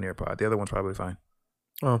because it's one AirPod. The other one's probably fine.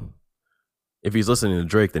 Oh. If he's listening to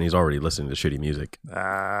Drake, then he's already listening to shitty music.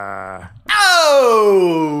 Oh!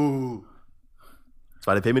 That's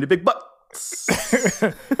why they pay me the big bucks.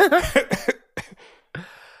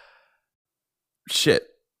 Shit.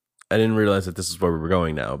 I didn't realize that this is where we were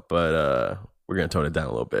going now, but we're going to tone it down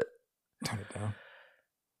a little bit. Tone it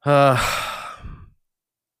down.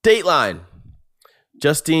 Dateline.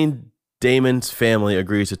 Justine Damon's family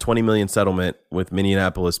agrees to $20 million settlement with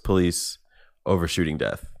Minneapolis police over shooting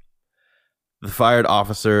death. The fired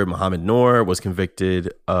officer, Mohammed Noor, was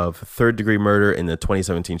convicted of third-degree murder in the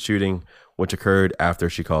 2017 shooting, which occurred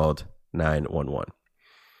after she called 911.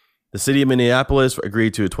 The city of Minneapolis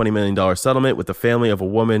agreed to a $20 million settlement with the family of a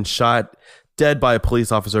woman shot dead by a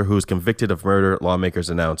police officer who was convicted of murder,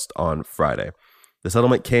 lawmakers announced on Friday. The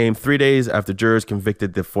settlement came 3 days after jurors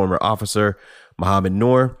convicted the former officer, Mohammed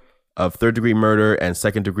Noor, of third-degree murder and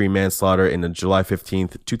second-degree manslaughter in the July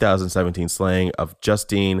 15th, 2017 slaying of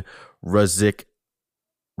Justine Razizik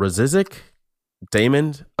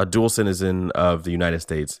Damon, a dual citizen of the United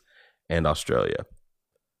States and Australia.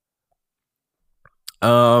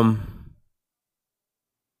 I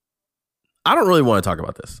don't really want to talk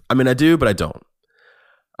about this. I mean, I do, but I don't.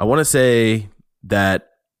 I want to say that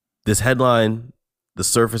this headline, the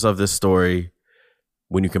surface of this story,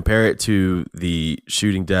 when you compare it to the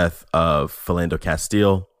shooting death of Philando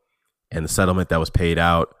Castile and the settlement that was paid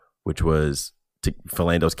out, which was to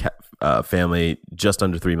Philando's family just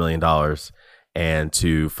under $3 million, and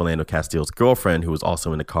to Philando Castile's girlfriend, who was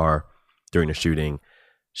also in the car during the shooting,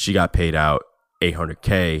 she got paid out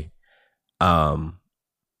 $800K.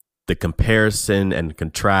 The comparison and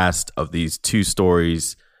contrast of these two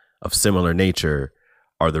stories of similar nature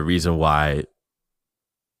are the reason why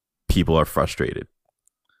people are frustrated.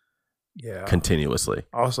 Yeah, continuously.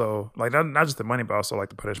 Also, like not just the money, but also like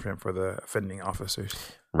the punishment for the offending officers.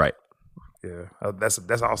 Right. Yeah, that's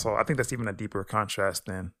also. I think that's even a deeper contrast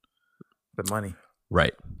than the money.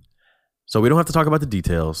 Right. So we don't have to talk about the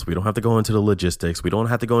details. We don't have to go into the logistics. We don't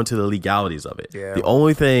have to go into the legalities of it. Yeah. The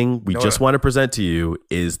only thing we just want to present to you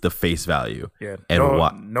is the face value. Yeah. And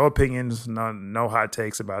no opinions, no hot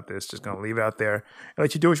takes about this. Just gonna leave it out there and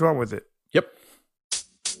let you do what you want with it. Yep.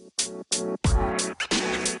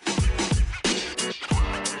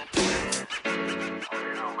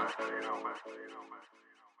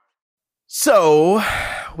 So,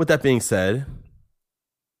 with that being said,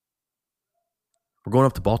 we're going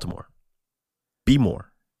up to Baltimore. Be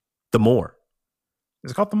more. The More.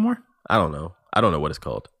 Is it called The More? I don't know. I don't know what it's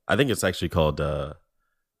called. I think it's actually called, well,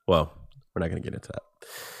 we're not going to get into that.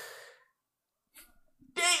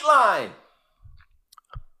 Dateline.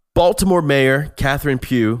 Baltimore Mayor Catherine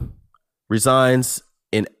Pugh resigns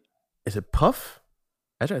in, is it Puff?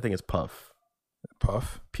 Actually, I think it's Puff.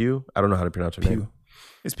 Puff? Pugh? I don't know how to pronounce her name.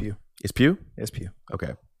 It's Pugh. It's Pugh? It's Pugh.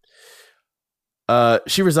 Okay.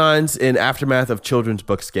 She resigns in aftermath of children's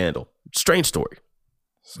book scandal. Strange story.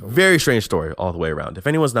 Very strange story all the way around. If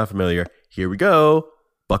anyone's not familiar, here we go.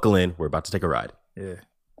 Buckle in. We're about to take a ride. Yeah.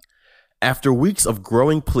 After weeks of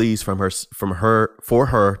growing pleas for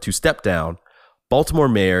her to step down, Baltimore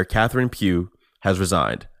Mayor Catherine Pugh has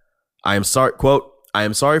resigned. I am sorry, quote, I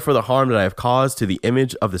am sorry for the harm that I have caused to the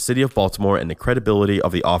image of the city of Baltimore and the credibility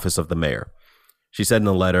of the office of the mayor, she said in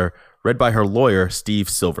a letter read by her lawyer, Steve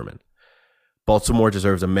Silverman. Baltimore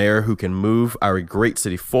deserves a mayor who can move our great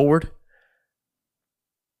city forward.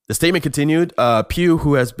 The statement continued, Pugh,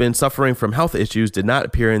 who has been suffering from health issues, did not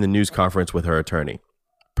appear in the news conference with her attorney.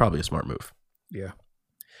 Probably a smart move. Yeah.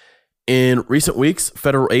 In recent weeks,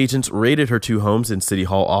 federal agents raided her two homes in City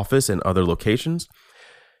Hall office and other locations.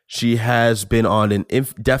 She has been on an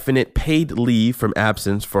indefinite paid leave from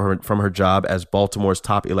absence from her job as Baltimore's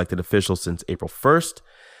top elected official since April 1st.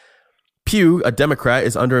 Pugh, a Democrat,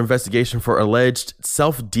 is under investigation for alleged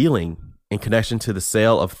self-dealing in connection to the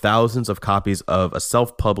sale of thousands of copies of a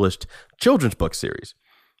self-published children's book series.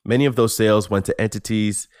 Many of those sales went to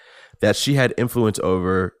entities that she had influence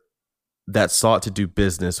over that sought to do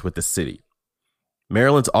business with the city.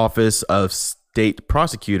 Maryland's Office of State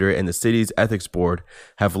Prosecutor and the city's ethics board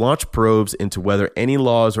have launched probes into whether any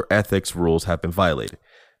laws or ethics rules have been violated.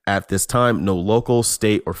 At this time, no local,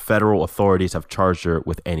 state, or federal authorities have charged her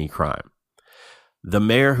with any crime. The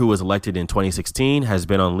mayor, who was elected in 2016, has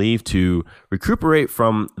been on leave to recuperate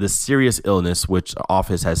from the serious illness which the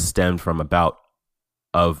office has stemmed from a bout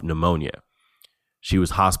of pneumonia. She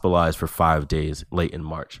was hospitalized for 5 days late in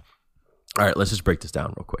March. All right, let's just break this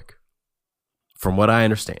down real quick. From what I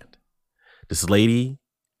understand, this lady,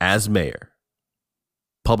 as mayor,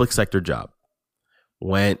 public sector job,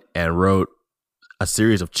 went and wrote a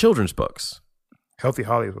series of children's books. Healthy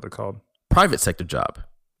Holly is what they're called. Private sector job.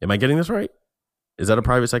 Am I getting this right? Is that a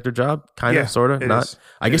private sector job? Kind of, sort of, not.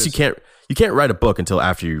 I guess you can't write a book until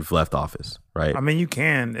after you've left office, right? I mean, you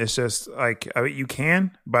can. It's just like you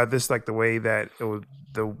can, but this like the way that it was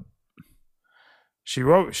she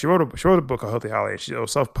wrote a book called Healthy Holly. It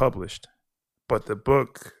was self-published, but the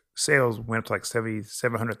book sales went up to like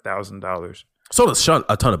 $700,000. Sold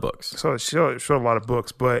a ton of books. So it showed a lot of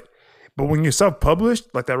books, but when you're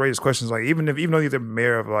self-published, like that raises questions. Like even though you're the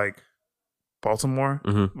mayor of like Baltimore,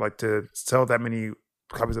 like to sell that many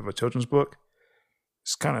copies of a children's book,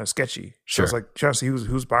 it's kind of sketchy. Sure. So it's like trying to see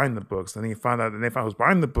who's buying the books. Then they find who's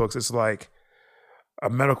buying the books. It's like a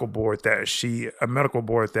medical board that she's a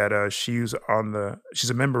member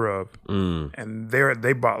of, and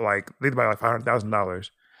they bought like $500,000.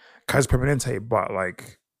 Kaiser Permanente bought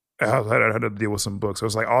like had to deal with some books. So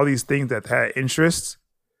it's like all these things that had interests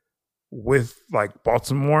with like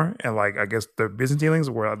Baltimore and like I guess their business dealings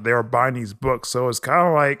where they were buying these books. So it's kind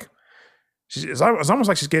of like it's almost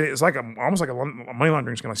like she's getting almost like a money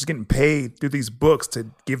laundering scheme. Like she's getting paid through these books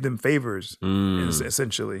to give them favors,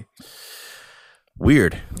 essentially.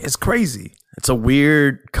 Weird. It's crazy. It's a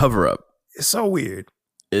weird cover up. It's so weird.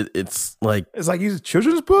 It's like using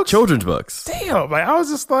children's books. Damn! Like I was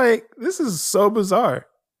just like, this is so bizarre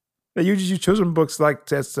that you just use children's books like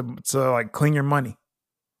to like clean your money.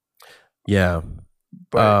 Yeah.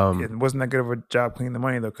 But it wasn't that good of a job cleaning the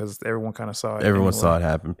money, though, because everyone kind of saw it. Everyone saw it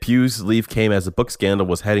happen. Pugh's leave came as the book scandal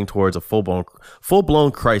was heading towards a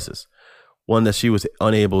full-blown crisis, one that she was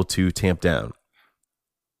unable to tamp down.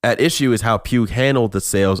 At issue is how Pugh handled the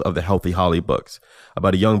sales of the Healthy Holly books,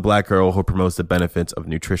 about a young black girl who promotes the benefits of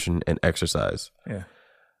nutrition and exercise. Yeah.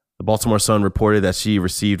 The Baltimore Sun reported that she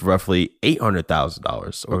received roughly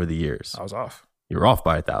 $800,000 over the years. I was off. You were off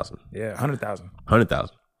by 1,000. Yeah, 100,000.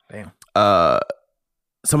 100,000. Damn.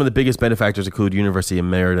 Some of the biggest benefactors include University of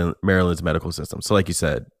Maryland's medical system. So like you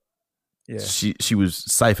said, yeah, she was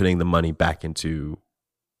siphoning the money back into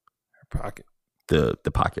her pocket. The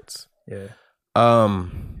pockets. Yeah.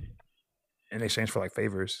 In exchange for like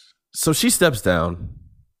favors. So she steps down.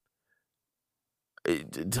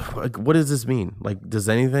 Like, what does this mean? Like, does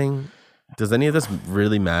any of this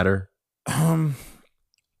really matter? I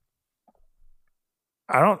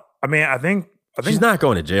think she's not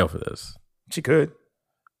going to jail for this. She could.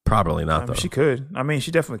 Probably not, though. She could. I mean,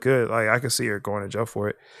 she definitely could. Like, I could see her going to jail for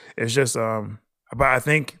it. It's just, but I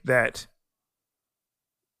think that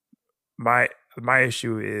my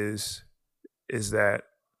issue is that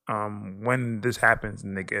when this happens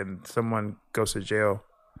and someone goes to jail,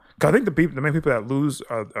 because I think the main people that lose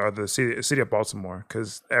are the city of Baltimore.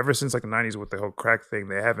 Because ever since like the 90s with the whole crack thing,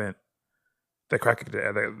 how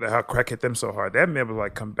crack hit them so hard, they haven't been able to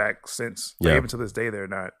like come back since. Like, even to this day, they're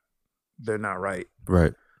not right.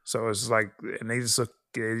 Right. So it's like, and they just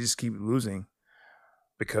keep losing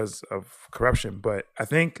because of corruption. But I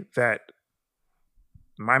think that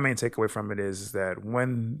my main takeaway from it is that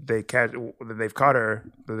when they've caught her,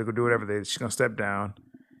 they're gonna do whatever. She's gonna step down,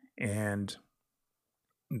 and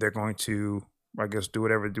they're going to, I guess, do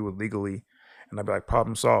whatever they do legally, and I'll be like,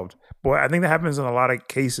 problem solved. Boy, I think that happens in a lot of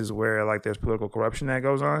cases where like there's political corruption that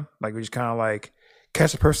goes on. Like we just kind of like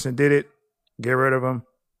catch the person that did it, get rid of them,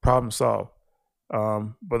 problem solved.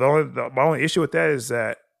 But my only issue with that is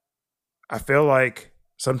that I feel like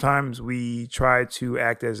sometimes we try to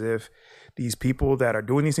act as if these people that are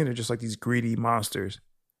doing these things are just like these greedy monsters,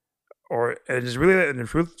 and the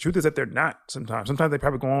truth is that they're not. Sometimes they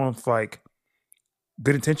probably go on with like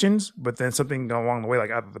good intentions, but then something along the way,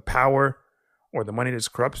 like either the power or the money,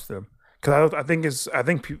 just corrupts them. Because I think it's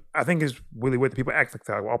really weird that people act like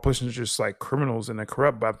that. All politicians are just like criminals and they're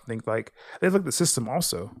corrupt. But I think like they look at the system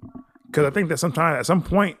also. Because I think that sometimes at some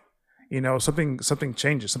point, something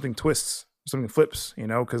changes, something twists, something flips.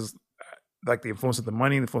 Because like the influence of the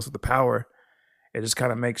money, the influence of the power, it just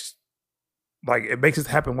kind of makes it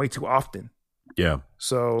happen way too often. Yeah.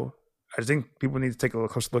 So I think people need to take a little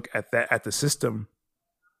closer look at that, at the system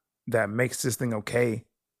that makes this thing okay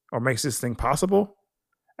or makes this thing possible,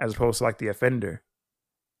 as opposed to like the offender.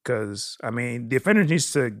 Because I mean, the offender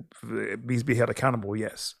needs to be held accountable,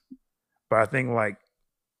 yes, but I think like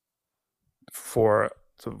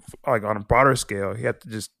on a broader scale, you have to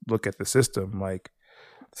just look at the system. Like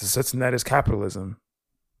the system that is capitalism,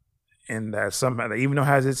 and that somehow, even though it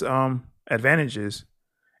has its advantages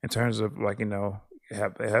in terms of like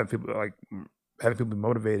having people be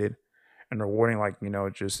motivated and rewarding like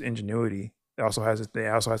just ingenuity. It also has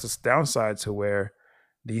this downside to where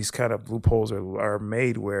these kind of loopholes are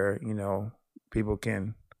made where people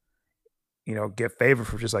can get favor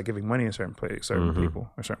for just like giving money in certain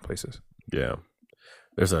people or certain places. Yeah,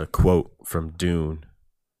 there's a quote from Dune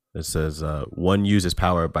that says, "One uses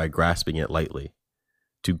power by grasping it lightly.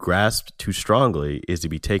 To grasp too strongly is to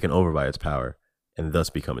be taken over by its power and thus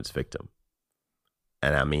become its victim."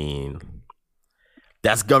 And I mean,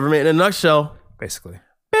 that's government in a nutshell, basically.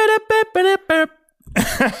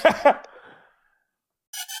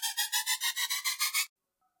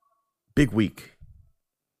 Big week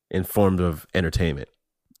in form of entertainment.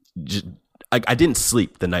 I didn't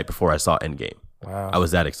sleep the night before I saw Endgame. Wow. I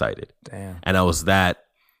was that excited. Damn. And I was that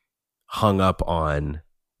hung up on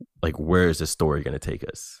like, where is this story going to take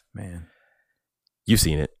us? Man. You've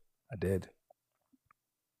seen it. I did.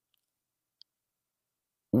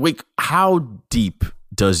 Wait, how deep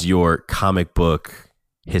does your comic book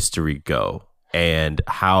history go? And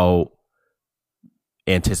how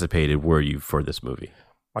anticipated were you for this movie?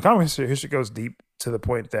 My comic history goes deep to the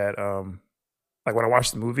point that, like when I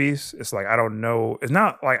watch the movies, it's like I don't know. It's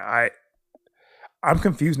not like I'm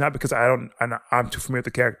confused, not because I'm too familiar with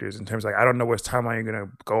the characters in terms of like I don't know which timeline you're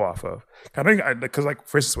gonna go off of. I think because like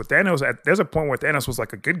for instance with Thanos, there's a point where Thanos was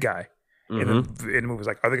like a good guy in the movies.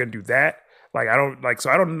 Like, are they gonna do that? Like I don't like. So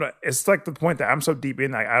I don't know. It's like the point that I'm so deep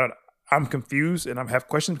in. Like I'm confused and I have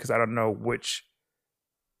questions because I don't know which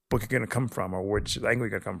book you're gonna come from or which angle you're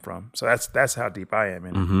gonna come from. So that's how deep I am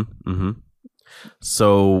in it.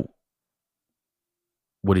 So,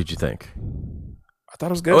 what did you think? I thought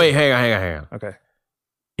it was good. Oh, wait, hang on. Okay.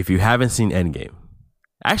 If you haven't seen Endgame,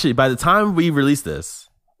 actually, by the time we release this,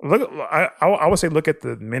 I would say look at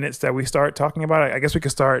the minutes that we start talking about it. I guess we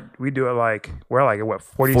could start. We do it like we're like at what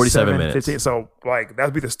 47 minutes. 15, so like that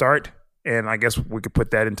would be the start, and I guess we could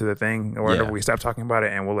put that into the thing or whenever we stop talking about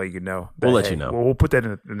it, and we'll let you know. We'll let you know. We'll put that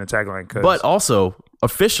in the tagline. But also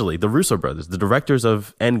officially, the Russo brothers, the directors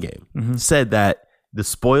of Endgame, said that the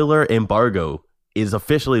spoiler embargo is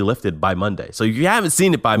officially lifted by Monday. So if you haven't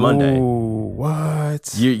seen it by Monday,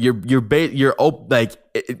 what? You're like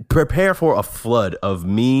prepare for a flood of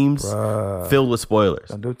memes filled with spoilers.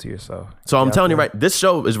 Don't do it to yourself. So I'm telling you right, this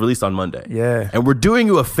show is released on Monday. Yeah. And we're doing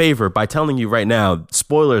you a favor by telling you right now,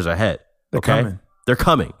 spoilers ahead. They're coming. They're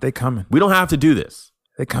coming. They coming. We don't have to do this.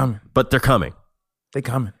 They coming. But they're coming. They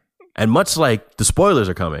coming. And much like the spoilers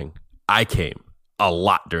are coming, I came a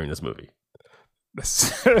lot during this movie.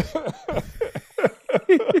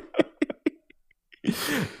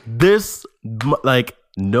 This, like,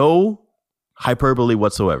 no hyperbole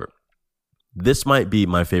whatsoever. This might be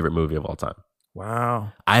my favorite movie of all time.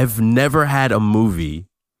 Wow. I've never had a movie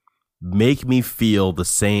make me feel the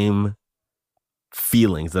same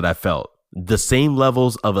feelings that I felt, the same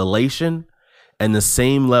levels of elation and the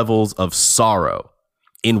same levels of sorrow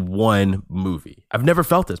in one movie. I've never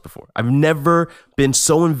felt this before. I've never been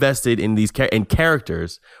so invested in these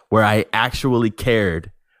characters where I actually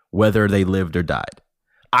cared whether they lived or died.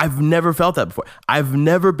 I've never felt that before. I've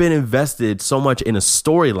never been invested so much in a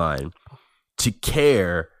storyline to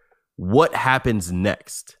care what happens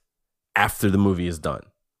next after the movie is done.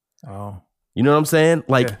 Oh, you know what I'm saying?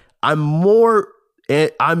 Like, yeah.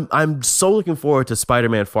 I'm so looking forward to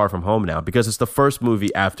Spider-Man Far From Home now because it's the first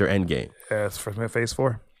movie after Endgame. Yeah, it's Phase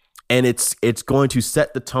 4. And it's going to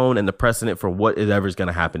set the tone and the precedent for what is ever going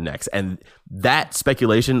to happen next. And that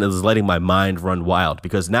speculation is letting my mind run wild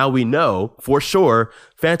because now we know for sure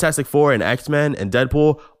Fantastic Four and X-Men and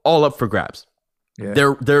Deadpool all up for grabs.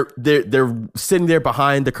 Yeah. They're sitting there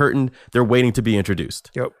behind the curtain. They're waiting to be introduced.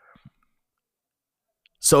 Yep.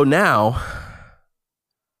 So now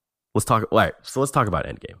let's talk. All right. So let's talk about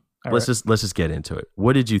Endgame. Let's just get into it.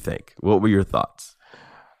 What did you think? What were your thoughts?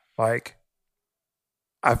 Like,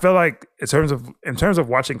 I feel like in terms of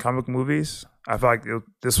watching comic movies, I feel like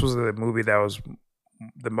this was the movie that was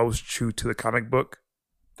the most true to the comic book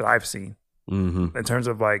that I've seen. Mm-hmm. In terms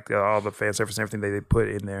of like all the fan service and everything they put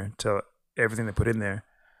in there, to everything they put in there.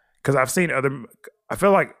 Because I've seen I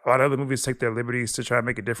feel like a lot of other movies take their liberties to try and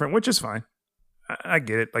make it different, which is fine. I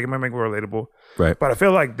get it. Like, it might make it more relatable. Right. But I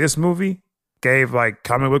feel like this movie gave like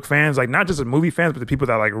comic book fans, like not just the movie fans, but the people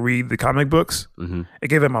that like read the comic books, it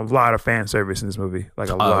gave them a lot of fan service in this movie. Like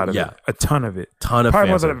a lot of it. A ton of it. Ton of probably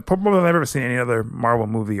more than I've ever seen any other Marvel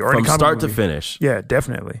movie or from any comic start movie. to finish. Yeah,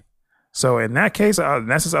 definitely. So in that case, in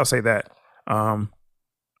that sense, I'll say that. That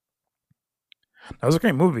was a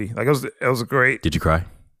great movie. Like, it was a great. Did you cry?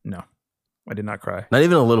 No, I did not cry. Not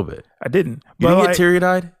even a little bit. I didn't. You didn't get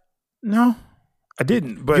teary-eyed? No, I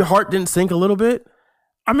didn't. But your heart didn't sink a little bit?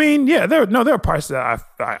 I mean, yeah, there were parts that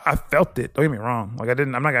I felt it. Don't get me wrong. Like,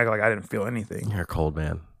 I'm not gonna act like I didn't feel anything. You're a cold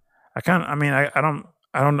man. I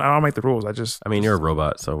don't make the rules. You're a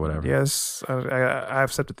robot, so whatever. Yes, I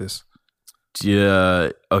accepted this. Yeah.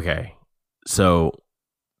 Okay. So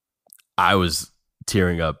I was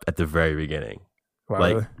tearing up at the very beginning. Wow,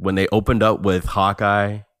 like really? When they opened up with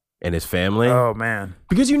Hawkeye and his family. Oh man.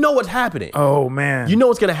 Because you know what's happening. Oh man. You know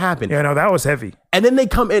what's gonna happen. Yeah, no, that was heavy. And then they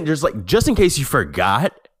come in, just in case you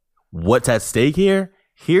forgot what's at stake here,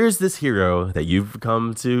 here's this hero that you've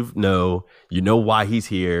come to know. You know why he's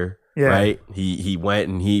here. Yeah. Right? He went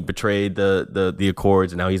and he betrayed the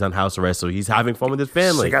Accords, and now he's on house arrest, so he's having fun with his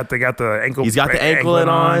family. They got the ankle. He's got the anklet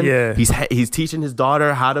on. Yeah. He's teaching his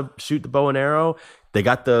daughter how to shoot the bow and arrow. They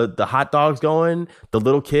got the hot dogs going. The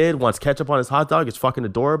little kid wants ketchup on his hot dog. It's fucking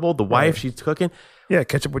adorable. The wife, she's cooking. Yeah,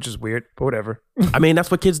 ketchup, which is weird, but whatever. I mean, that's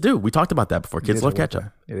what kids do. We talked about that before. Kids love ketchup.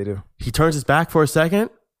 Yeah, they do. He turns his back for a second.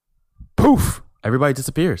 Poof. Everybody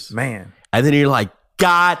disappears. Man. And then you're like,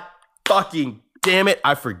 God fucking damn it,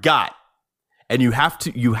 I forgot. And you have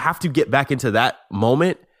to get back into that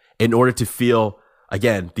moment in order to feel,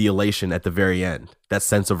 again, the elation at the very end. That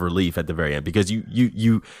sense of relief at the very end. Because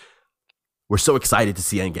we're so excited to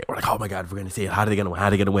see Endgame. We're like, oh my God, we're going to see it. How are they going to win? How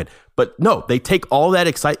are they going to win? But no, they take all that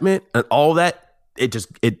excitement and all that, it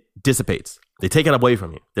dissipates. They take it away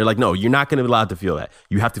from you. They're like, no, you're not going to be allowed to feel that.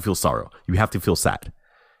 You have to feel sorrow. You have to feel sad.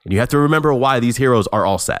 And you have to remember why these heroes are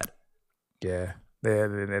all sad. Yeah, they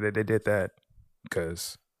did that.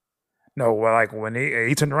 Because, no, well, like when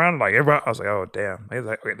he turned around, like everybody, I was like, oh, damn. They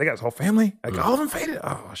got his whole family? Like all of them faded?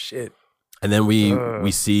 Oh, shit. And then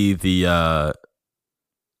we see the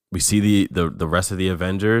rest of the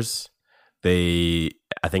Avengers. I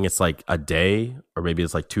think it's like a day or maybe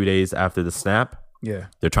it's like 2 days after the snap. Yeah.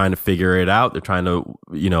 They're trying to figure it out. They're trying to,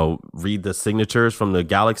 read the signatures from the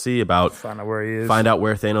galaxy about find out where he is. Find out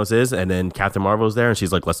where Thanos is. And then Captain Marvel's there and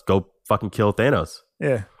she's like, let's go fucking kill Thanos.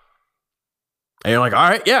 Yeah. And you're like, all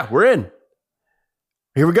right, yeah, we're in.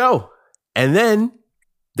 Here we go. And then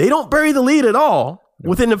they don't bury the lead at all.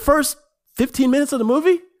 Within the first 15 minutes of the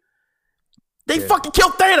movie, they fucking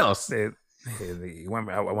killed Thanos.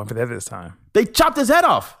 I went for the head this time. They chopped his head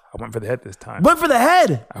off. I went for the head this time. Went for the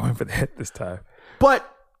head. I went for the head this time. But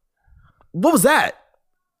what was that?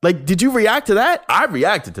 Like, did you react to that? I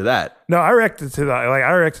reacted to that. No, I reacted to that. Like,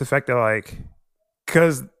 I reacted to the fact that, like,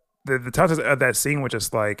 because the times of that scene were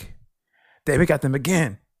just like, damn, we got them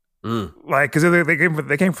again. Like, because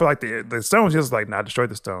they came for like the stones. He was like, nah, destroy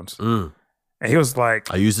the stones. And he was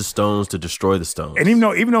like, I used the stones to destroy the stones. And even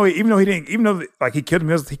though he killed him,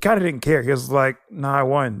 he kind of didn't care. He was like, nah, I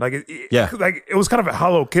won. Like, it was kind of a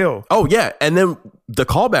hollow kill. Oh yeah, and then the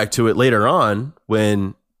callback to it later on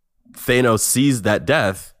when Thanos sees that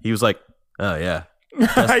death, he was like, oh yeah,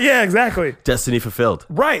 yeah, exactly, destiny fulfilled.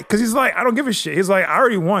 Right, because he's like, I don't give a shit. He's like, I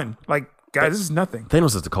already won. Like, guys, this is nothing.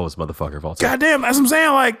 Thanos is the coldest motherfucker of all time. Goddamn, that's what I'm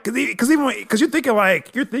saying. Like, because you're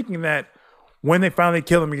thinking that. When they finally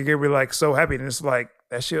kill him, you're gonna be like so happy, and it's like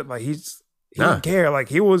that shit. Like he didn't care. Like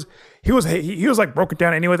he was like broken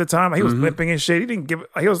down anyway at the time. Like, he was limping and shit. He didn't give.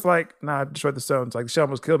 He was like, nah, destroy the stones. Like the shit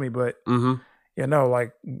almost killed me, but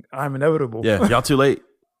like I'm inevitable. Yeah, y'all too late.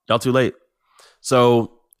 Y'all too late.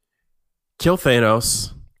 So kill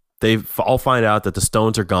Thanos. They all find out that the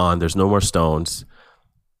stones are gone. There's no more stones.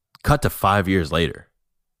 Cut to 5 years later.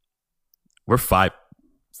 We're 5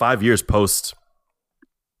 years post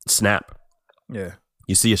snap. Yeah.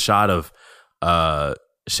 You see a shot of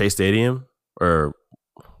Shea Stadium or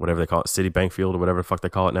whatever they call it, Citibank Field or whatever the fuck they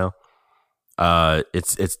call it now.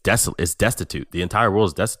 It's desolate. It's destitute. The entire world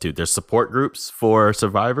is destitute. There's support groups for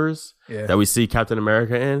survivors that we see Captain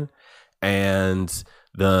America in, and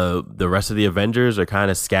the rest of the Avengers are kind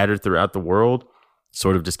of scattered throughout the world,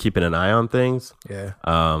 sort of just keeping an eye on things. Yeah.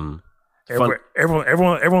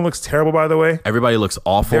 Everyone looks terrible, by the way. Everybody looks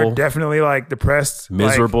awful. They're definitely like depressed,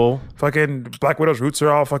 miserable. Like, fucking Black Widow's roots are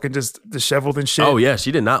all fucking just disheveled and shit. Oh yeah,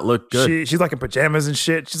 she did not look good. She's like in pajamas and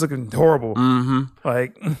shit. She's looking horrible. Mm-hmm.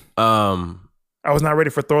 Like, I was not ready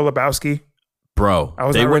for Thor Lebowski. Bro,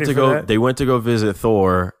 they went to go visit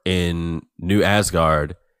Thor in New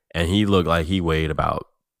Asgard, and he looked like he weighed about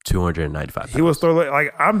 295 pounds. He was Thor.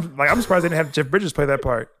 I'm surprised they didn't have Jeff Bridges play that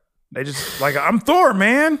part. They just like, I'm Thor,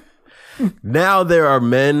 man. Now there are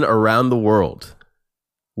men around the world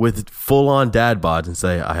with full-on dad bods and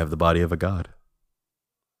say, "I have the body of a god."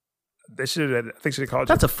 They should have called it.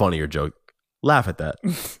 That's a funnier joke. Laugh at that.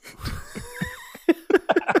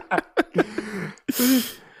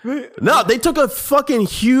 No, they took a fucking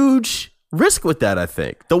huge risk with that, I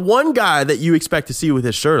think. The one guy that you expect to see with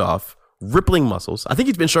his shirt off, rippling muscles. I think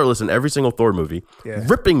he's been shirtless in every single Thor movie. Yeah.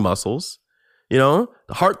 Ripping muscles. You know,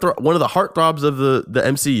 one of the heartthrobs of the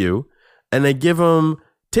MCU. And they give him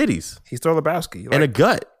titties. He's Thor Lebowski. And a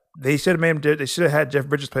gut. They should have made him. They should have had Jeff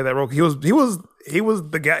Bridges play that role. He was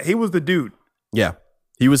the guy. He was the dude. Yeah.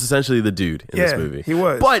 He was essentially the dude in this movie. He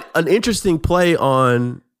was. But an interesting play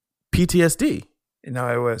on PTSD. No,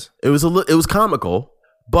 it was. It was comical,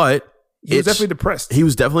 but he was definitely depressed. He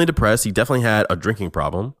was definitely depressed. He definitely had a drinking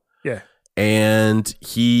problem. Yeah. And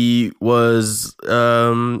he was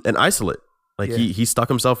an isolate. Like he stuck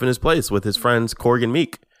himself in his place with his friends Korg and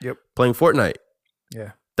Meek. Yep. Playing Fortnite.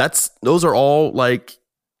 Yeah. Those are all like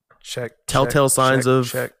telltale signs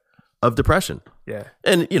of depression. Yeah.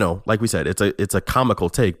 And you know, like we said, it's a comical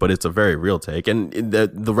take, but it's a very real take. And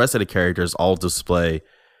the rest of the characters all display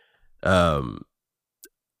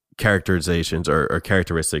characterizations or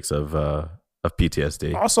characteristics of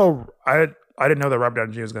PTSD. Also, I didn't know that Robert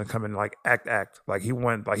Downey Jr. was gonna come in and like act. Like he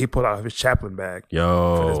pulled out his Chaplin bag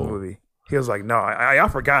for this movie. He was like, "No, I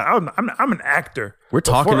forgot. I'm an actor." We're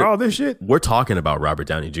talking all this shit. We're talking about Robert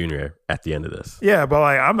Downey Jr. at the end of this. Yeah, but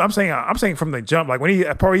like I'm saying from the jump, like when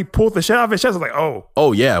he pulled the shit out of his chest, I was like,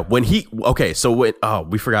 oh yeah.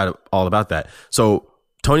 We forgot all about that. So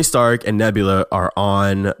Tony Stark and Nebula are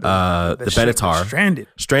on the Benatar,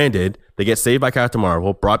 stranded. They get saved by Captain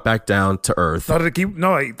Marvel, brought back down to Earth. Let's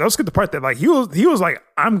get the part that like he was like,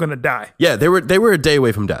 I'm gonna die. Yeah, they were a day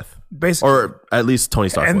away from death, basically, or at least Tony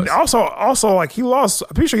Stark was. And also like he lost.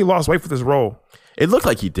 I'm pretty sure he lost weight for this role. It looked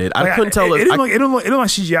like he did. I couldn't tell. It didn't look like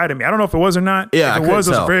CGI to me. I don't know if it was or not. Yeah, if it was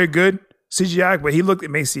very good CGI, but he looked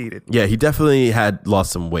emaciated. Yeah, he definitely had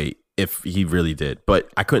lost some weight if he really did, but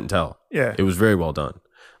I couldn't tell. Yeah, it was very well done.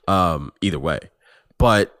 Either way,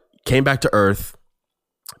 but came back to Earth,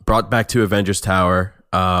 brought back to Avengers Tower.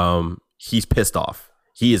 He's pissed off.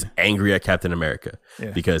 He is angry at Captain America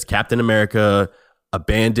because Captain America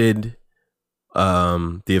abandoned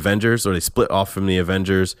the Avengers, or they split off from the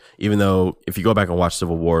Avengers, even though if you go back and watch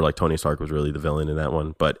Civil War, like Tony Stark was really the villain in that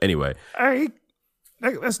one. But anyway,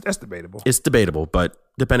 that's debatable. It's debatable, but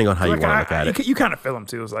depending on how you want to look at it, you kind of feel him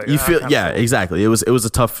too. It's like you feel, exactly. It was a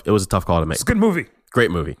tough call to make. It's a good movie.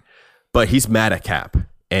 Great movie. But he's mad at Cap,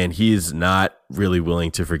 and he's not really willing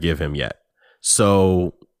to forgive him yet.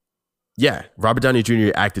 So, yeah, Robert Downey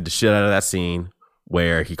Jr. acted the shit out of that scene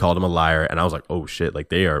where he called him a liar, and I was like, oh shit, like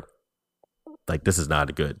they are, like this is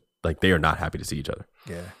not good. Like they are not happy to see each other.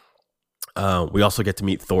 Yeah. We also get to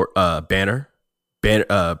meet Banner,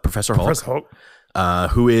 Professor Hulk,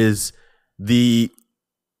 who is the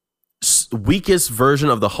weakest version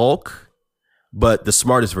of the Hulk, but the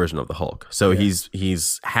smartest version of the Hulk. So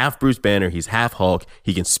he's half Bruce Banner, he's half Hulk.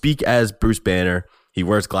 He can speak as Bruce Banner. He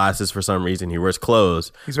wears glasses for some reason. He wears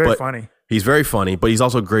clothes. He's very funny. He's very funny, but he's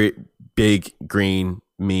also great, big, green,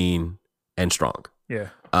 mean, and strong. Yeah.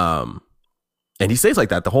 And he stays like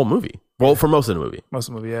that the whole movie. Well, for most of the movie. Most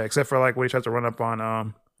of the movie, yeah. Except for like when he tries to run up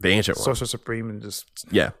on the ancient one, Sorcerer Supreme, and just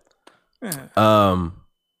and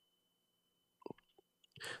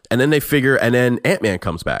then they figure, and then Ant-Man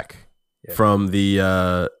comes back from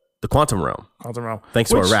the quantum realm.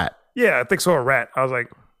 Thanks to a rat. Yeah, thanks to a rat. I was like,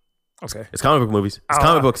 okay. It's comic book movies. It's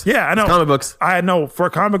comic books. Yeah, I know. It's comic books. I know. For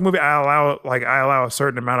a comic book movie, I allow a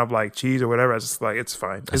certain amount of like cheese or whatever. It's just like, it's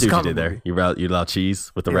fine. I see what you did there. You allow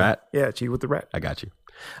cheese with the rat? Yeah, cheese with the rat. I got you.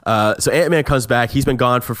 So Ant-Man comes back. He's been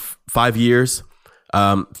gone for 5 years.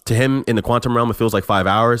 To him, in the quantum realm, it feels like 5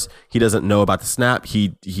 hours. He doesn't know about the snap.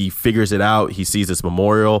 He figures it out. He sees this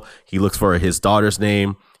memorial. He looks for his daughter's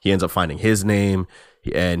name. He ends up finding his name,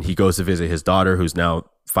 and he goes to visit his daughter, who's now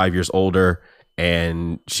 5 years older.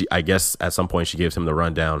 And I guess at some point she gives him the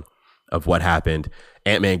rundown of what happened.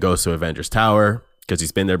 Ant-Man goes to Avengers Tower because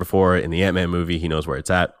he's been there before. In the Ant-Man movie, he knows where it's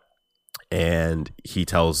at. And he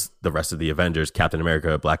tells the rest of the Avengers, Captain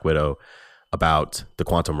America, Black Widow, about the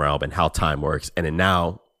quantum realm and how time works. And then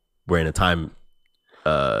now we're in a time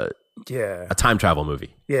travel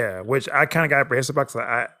movie. Yeah, which I kind of got apprehensive about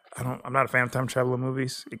because I'm not a fan of time travel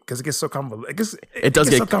movies because it gets so convoluted. It does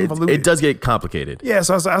get complicated. Yeah,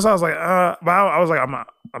 so I was like, but I was like, I'm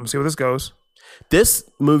gonna see where this goes. This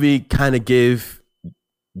movie kind of gives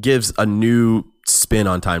a new spin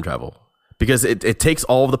on time travel because it takes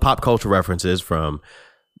all of the pop culture references from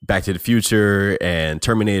Back to the Future and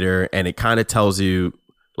Terminator, and it kind of tells you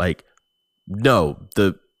like, no,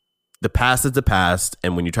 the past is the past,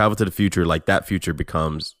 and when you travel to the future, like that future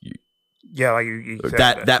becomes like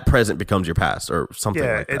that present becomes your past or something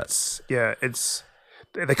like that. It's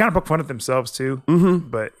they kind of poke fun at themselves too,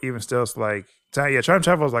 but even still, it's like time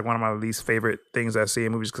travel is like one of my least favorite things I see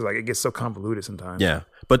in movies because like it gets so convoluted sometimes. Yeah,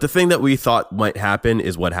 but the thing that we thought might happen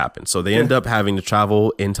is what happened. So they end up having to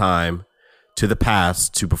travel in time to the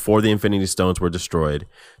past, to before the Infinity Stones were destroyed,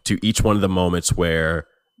 to each one of the moments where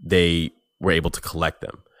they were able to collect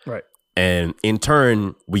them. Right. And in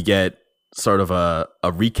turn, we get sort of a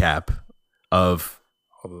recap of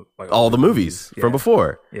all the movies from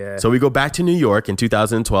before. Yeah. So we go back to New York in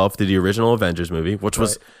 2012 to the original Avengers movie, which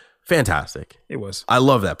was fantastic. It was. I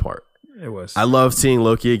love that part. It was. I love seeing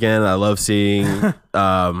Loki again. I love seeing,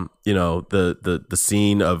 the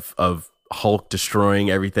scene of Hulk destroying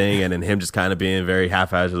everything, and then him just kind of being very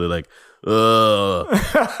haphazardly like,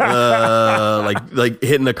 like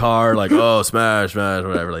hitting the car, like, oh, smash,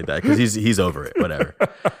 whatever, like that, because he's over it, whatever.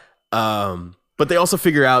 But they also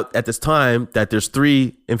figure out at this time that there's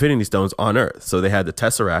 3 Infinity Stones on Earth. So they had the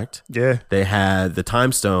Tesseract, they had the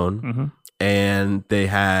Time Stone, and they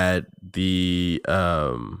had the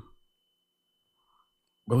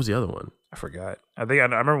what was the other one? I forgot. I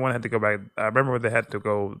remember one had to go back. I remember they had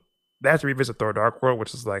to revisit Thor: Dark World,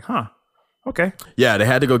 which is like, okay. Yeah, they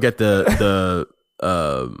had to go get the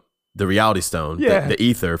Reality Stone, the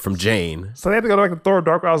Ether from Jane. So they had to go to like the Thor: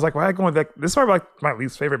 Dark World. I was like, why are going that? This is probably like my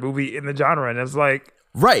least favorite movie in the genre, and it's like,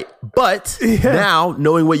 right. But now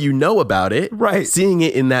knowing what you know about it, seeing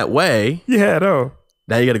it in that way, no.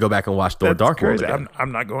 Now you got to go back and watch Thor: Dark World again.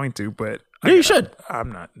 I'm not going to, but you should.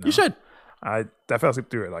 I'm not. No. You should. I fell asleep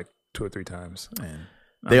through it like 2 or 3 times. And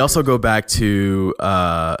they also go back to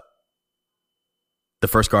the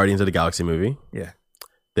first Guardians of the Galaxy movie. Yeah.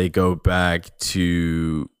 They go back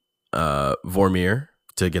to Vormir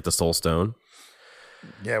to get the Soul Stone.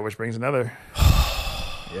 Yeah, which brings another.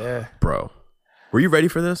 Yeah. Bro, were you ready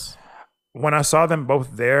for this? When I saw them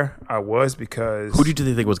both there, I was, because... Who did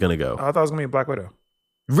you think was going to go? I thought it was going to be Black Widow.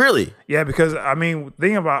 Really? Yeah, because, I mean,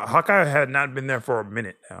 thinking about Hawkeye had not been there for a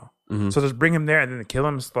minute now. So just bring him there and then to kill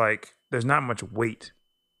him, it's like, there's not much weight.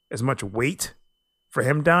 As much weight for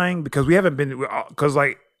him dying, because we haven't been... Because,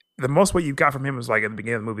 like, the most weight you got from him was, like, in the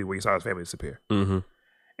beginning of the movie where you saw his family disappear. And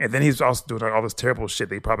then he's also doing like all this terrible shit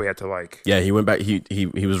that he probably had to, like... Yeah, he went back... He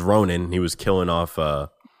was Ronin. He was killing off...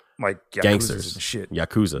 like gangsters and shit.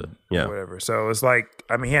 Yakuza. Yeah. Whatever. So it's like,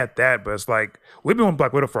 I mean, he had that, but it's like, we've been with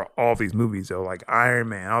Black Widow for all these movies, though, like Iron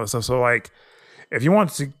Man, all this stuff. So, like, if you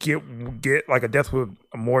want to get like a death with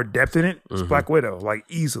more depth in it, it's Black Widow, like,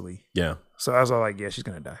 easily. Yeah. So I was like, yeah, she's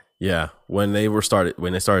going to die. Yeah. When they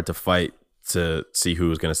started to fight to see who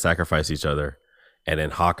was going to sacrifice each other, and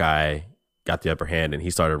then Hawkeye got the upper hand and he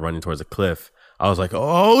started running towards a cliff, I was like,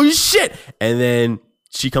 oh, shit. And then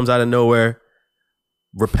she comes out of nowhere,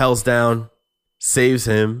 rappels down, saves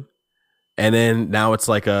him, and then now it's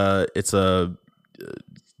like Scar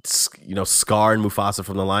and Mufasa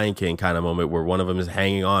from The Lion King kind of moment where one of them is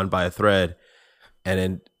hanging on by a thread, and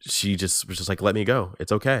then she just was just like, let me go,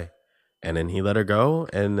 it's okay, and then he let her go,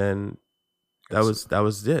 and then that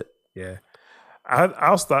was it. Yeah. I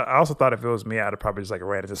also thought if it was me, I'd have probably just like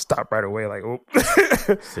ran and just stopped right away. Like, oh.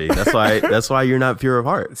 See, that's why you're not pure of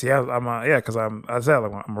heart. See, because I'm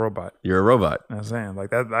a robot. You're a robot. You know what I'm saying, like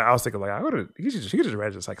that. I was thinking like he could just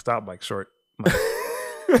ran just like stop like short. Like.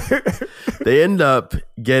 They end up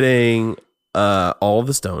getting all of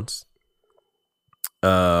the stones.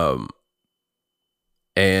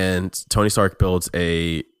 And Tony Stark builds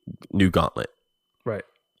a new gauntlet. Right.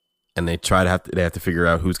 And they have to figure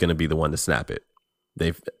out who's going to be the one to snap it.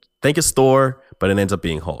 They think it's Thor, but it ends up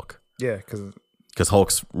being Hulk. Yeah, because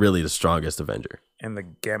Hulk's really the strongest Avenger. And the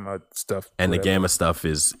gamma stuff. And the gamma stuff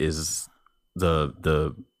is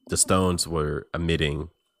the stones were emitting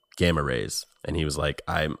gamma rays, and he was like,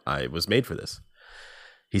 I was made for this.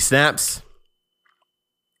 He snaps,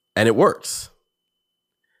 and it works.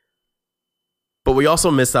 But we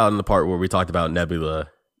also missed out on the part where we talked about Nebula.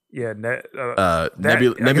 Yeah, Nebula.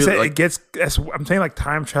 Like I said, like, it gets. I'm saying, like,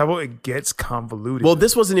 time travel, it gets convoluted. Well,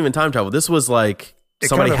 this wasn't even time travel. This was like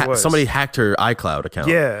somebody hacked her iCloud account.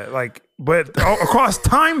 Yeah, like, but across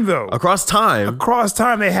time though. Across time,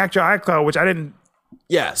 they hacked your iCloud, which I didn't.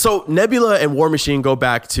 Yeah, so Nebula and War Machine go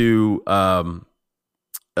back to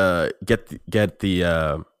get the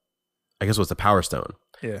I guess it was the Power Stone.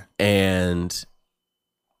 Yeah, and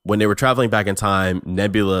when they were traveling back in time,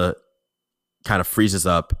 Nebula kind of freezes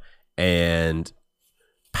up, and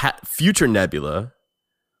future Nebula,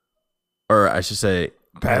 or I should say,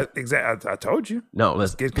 exactly. I told you. No,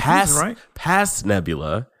 let's get past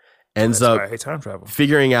Nebula ends up time travel,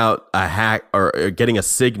 figuring out a hack or getting a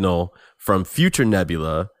signal from future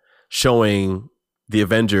Nebula showing the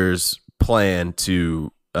Avengers' plan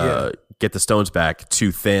to get the stones back to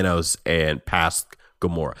Thanos and past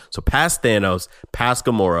Gamora. So past Thanos, past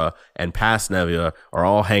Gamora, and past Nebula are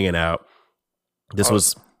all hanging out. This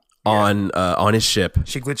was on his ship.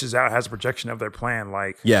 She glitches out, has a projection of their plan.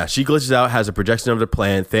 She glitches out, has a projection of their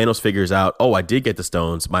plan. Thanos figures out, oh, I did get the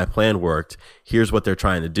stones. My plan worked. Here's what they're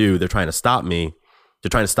trying to do. They're trying to stop me. They're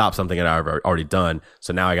trying to stop something that I've already done.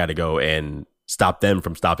 So now I got to go and stop them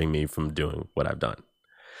from stopping me from doing what I've done.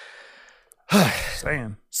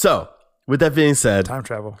 So with that being said, time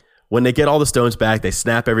travel. When they get all the stones back, they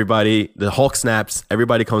snap everybody. The Hulk snaps.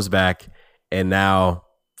 Everybody comes back. And now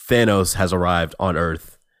Thanos has arrived on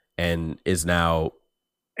Earth and is now.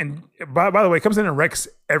 And by the way, comes in and wrecks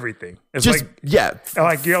everything. It's just, you're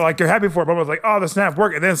happy for it, but it's like, oh, the snap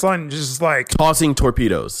worked. And then someone just like tossing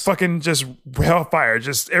torpedoes. Fucking just hellfire.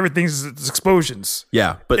 Just everything's explosions.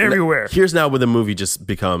 Yeah. But everywhere. Here's now where the movie just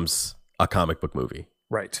becomes a comic book movie.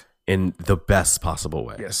 Right. In the best possible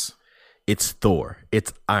way. Yes. It's Thor.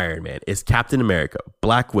 It's Iron Man. It's Captain America.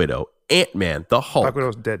 Black Widow. Ant-Man. The Hulk. Black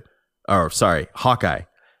Widow's dead. Or sorry, Hawkeye.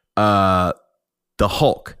 The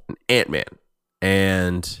Hulk. Ant-Man.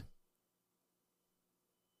 And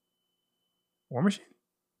War Machine?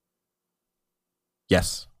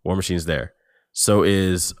 Yes. War Machine's there. So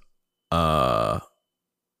is Rocket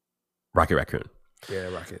Raccoon. Yeah,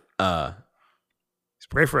 Rocket. He's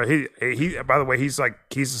great for it. He by the way, he's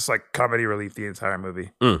just like comedy relief the entire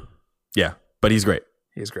movie. Yeah, but he's great.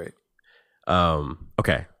 He's great.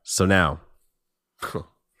 Okay, so now,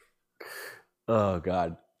 oh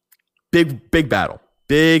god, big battle,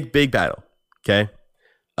 big battle. Okay,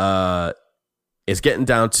 it's getting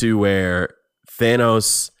down to where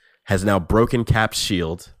Thanos has now broken Cap's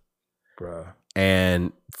shield, bruh,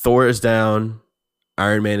 and Thor is down,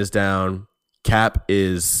 Iron Man is down, Cap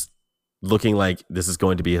is looking like this is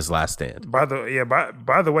going to be his last stand. By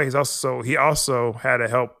the way, he also had a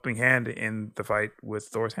helping hand in the fight with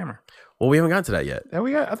Thor's hammer. Well, we haven't gotten to that yet.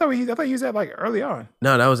 I thought he used that like early on.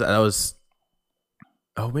 No, that was.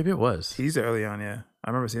 Oh, maybe it was. He used it early on. Yeah,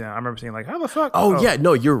 I remember seeing like, how the fuck? Oh yeah,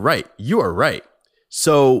 no, you're right. You are right.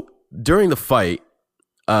 So during the fight,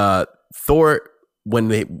 Thor,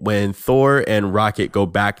 when Thor and Rocket go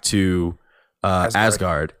back to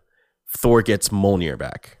Asgard, Thor gets Mjolnir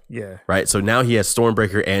back. Yeah. Right. So now he has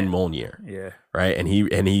Stormbreaker and Mjolnir. Yeah. Right. And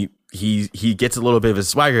he gets a little bit of his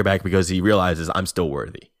swagger back because he realizes I'm still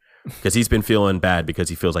worthy, because he's been feeling bad because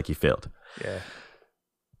he feels like he failed. Yeah.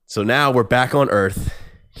 So now we're back on Earth.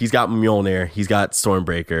 He's got Mjolnir. He's got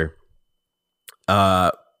Stormbreaker.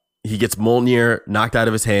 He gets Mjolnir knocked out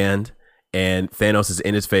of his hand, and Thanos is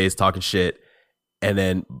in his face talking shit. And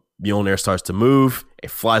then Mjolnir starts to move.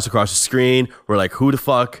 It flies across the screen. We're like, who the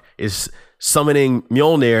fuck is summoning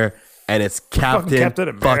Mjolnir? And it's Captain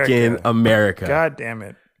fucking America. God damn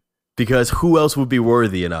it. Because who else would be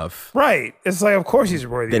worthy enough? Right. It's like, of course he's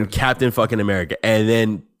worthy. Than Captain fucking America. And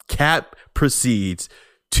then Cap proceeds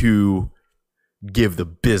to give the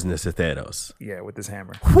business to Thanos. Yeah, with his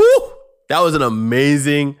hammer. Whew! That was an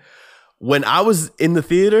amazing. When I was in the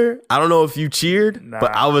theater, I don't know if you cheered,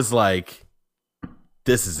 but I was like,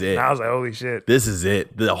 this is it. I was like, holy shit. This is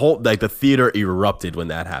it. The whole, like, the theater erupted when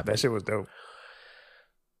that happened. That shit was dope.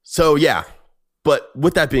 So, yeah. But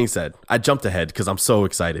with that being said, I jumped ahead because I'm so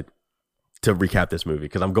excited to recap this movie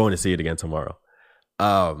because I'm going to see it again tomorrow.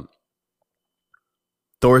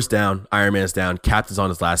 Thor's down. Iron Man's down. Captain's on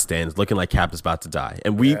his last stand. It's looking like Cap is about to die.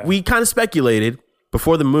 And we kind of speculated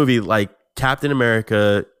before the movie, like, Captain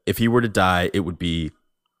America, if he were to die, it would be,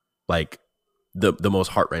 like, the most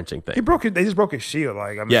heart-wrenching thing. They just broke his shield.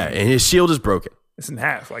 Like, I mean, yeah, and his shield is broken. It's in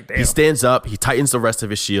half. Like, damn. He stands up, he tightens the rest of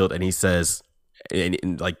his shield, and he says,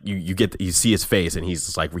 and like you see his face, and he's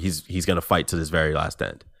just like he's gonna fight to his very last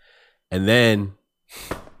end. And then,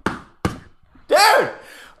 dude,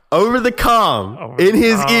 over the comm in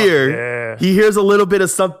his ear, he hears a little bit of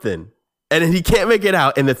something, and then he can't make it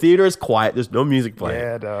out. And the theater is quiet. There's no music playing.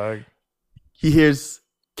 Yeah, dog. He hears,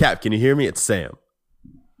 Cap, can you hear me? It's Sam.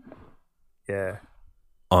 Yeah.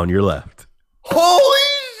 On your left. Holy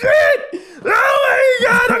shit! Oh my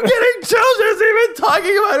god, I'm getting chills just even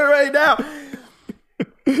talking about it right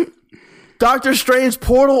now. Doctor Strange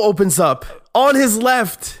portal opens up. On his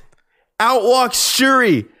left, out walks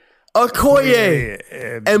Shuri,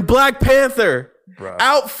 Okoye, and Black Panther. Bruh.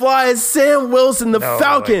 Out flies Sam Wilson, the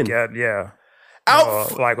Falcon. Yeah.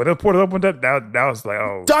 Like when the portal opened up, that was like,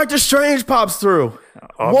 oh. Doctor Strange pops through.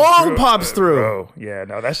 Wong pops through. Bro, yeah,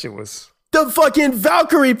 no, that shit was. The fucking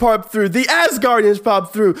Valkyrie popped through. The Asgardians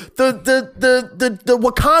popped through. The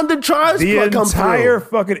Wakanda tribes come through. The entire through.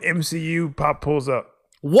 fucking MCU pulls up.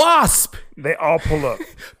 Wasp. They all pull up.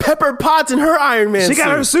 Pepper Potts in her Iron Man suit. She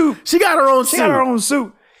got her suit. She got her own suit. She got her own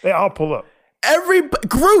suit. They all pull up.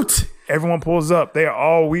 Groot. Everyone pulls up.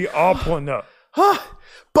 We all pulling up.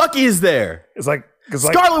 Bucky is there. It's like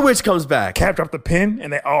Scarlet Witch comes back. Cap dropped the pin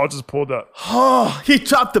and they all just pulled up. Oh, he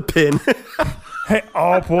dropped the pin. They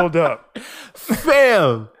all pulled up.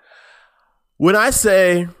 Fam. When I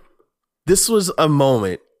say this was a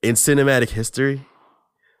moment in cinematic history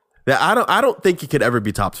that I don't think it could ever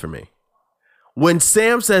be topped for me. When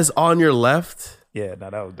Sam says on your left. Yeah, no,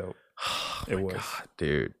 that was dope. Oh it was. God,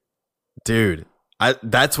 dude.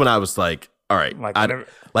 That's when I was like, all right.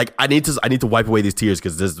 I need to wipe away these tears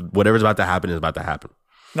because this whatever's about to happen is about to happen.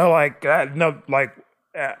 No, like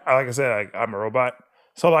I said, I'm a robot.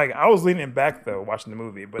 So like I was leaning back though, watching the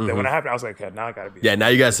movie. But then when it happened, I was like, okay, now I gotta be. Yeah, now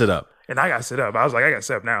you gotta sit up. And I gotta sit up. I was like, I gotta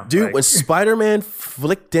sit up now. Dude, when Spider-Man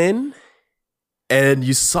flicked in and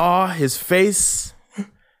you saw his face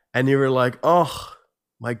and you were like, oh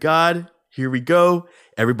my God, here we go.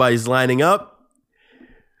 Everybody's lining up.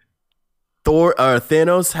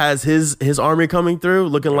 Thanos has his army coming through,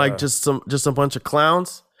 looking like just a bunch of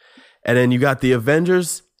clowns. And then you got the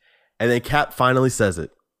Avengers, and then Cap finally says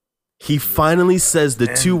it. He finally says the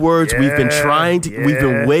two words we've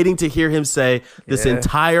been waiting to hear him say this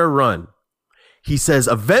entire run. He says,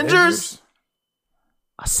 Avengers,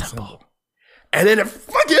 assemble. And then it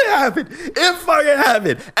fucking happened.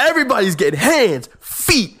 Everybody's getting hands,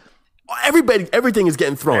 feet. Everything is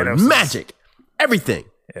getting thrown. Magic. Everything.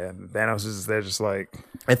 Yeah, Thanos is there just like.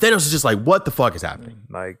 And Thanos is just like, what the fuck is happening?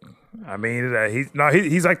 Like, I mean,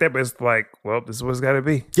 he's like that, but it's like, well, this is what it's got to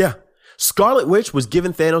be. Yeah. Scarlet Witch was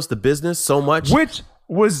giving Thanos the business so much. Which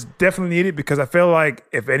was definitely needed because I feel like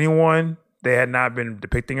if anyone they had not been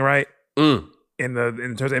depicting right in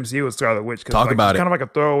terms of MCU, it was Scarlet Witch. Talk about it. Kind of like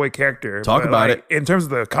a throwaway character. Talk about it. In terms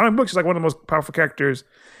of the comic books, she's like one of the most powerful characters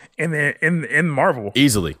in Marvel.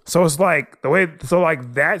 Easily. So it's like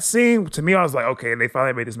that scene to me, I was like, okay, they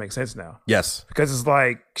finally made this make sense now. Yes. Because it's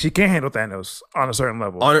like she can't handle Thanos on a certain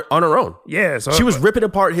level. On her own. Yeah. So she was ripping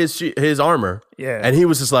apart his armor. Yeah. And he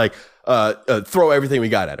was just like, throw everything we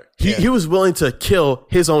got at her. He was willing to kill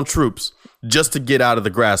his own troops just to get out of the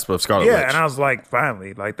grasp of Scarlet Witch. Yeah, and I was like,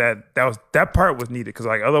 finally, like that part was needed because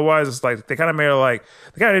like otherwise it's like they kind of made her like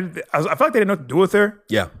I feel like they didn't know what to do with her.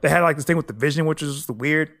 Yeah, they had like this thing with the Vision, which was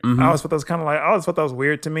weird. I always thought that was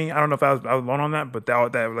weird to me. I don't know if I was alone on that, but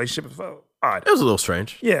that relationship was odd. It was a little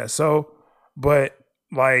strange. Yeah. So, but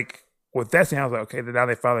like with that scene, I was like, okay, now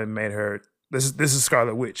they finally made her. This is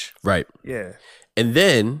Scarlet Witch, right? Yeah, and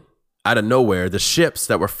then. Out of nowhere, the ships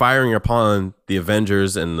that were firing upon the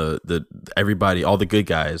Avengers and the everybody, all the good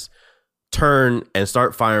guys, turn and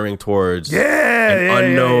start firing towards an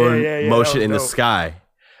unknown motion in the sky.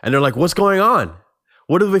 And they're like, what's going on?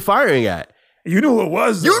 What are they firing at? You knew who it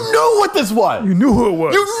was. You knew what this was. You knew who it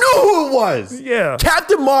was. You knew who it was. Yeah.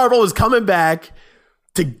 Captain Marvel is coming back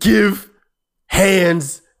to give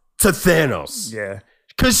hands to Thanos. Yeah.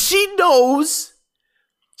 Because she knows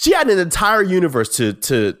she had an entire universe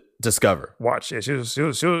to discover. Watch it. She was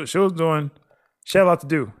doing. She had a lot to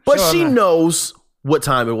do. But she knows what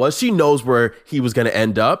time it was. She knows where he was going to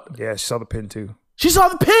end up. Yeah, she saw the pin too. She saw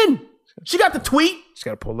the pin. She got the tweet. She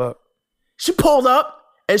got to pull up. She pulled up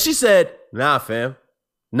and she said, "Nah, fam,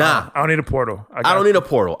 nah. I don't need a portal. I don't need a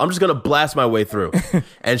portal. I'm just going to blast my way through."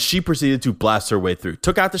 And she proceeded to blast her way through.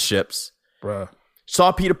 Took out the ships. Bruh.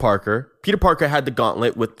 Saw Peter Parker. Peter Parker had the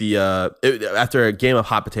gauntlet with the, after a game of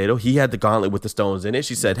hot potato, he had the gauntlet with the stones in it.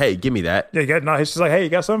 She said, hey, give me that. Yeah, she's like, hey, you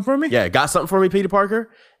got something for me? Yeah, got something for me, Peter Parker?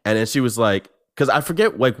 And then she was like, because I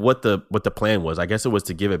forget like what the plan was. I guess it was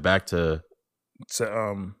to give it back to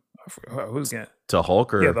who's again? To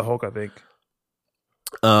Hulk or? Yeah, the Hulk, I think.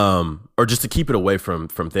 Or just to keep it away from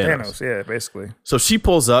Thanos. Yeah, basically. So she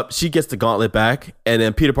pulls up, she gets the gauntlet back, and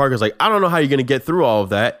then Peter Parker's like, I don't know how you're going to get through all of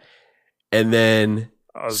that. And then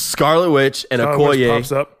Scarlet Witch and Okoye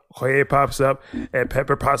pops up. Okoye pops up. And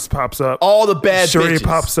Pepper Potts pops up. All the bad Shuri bitches.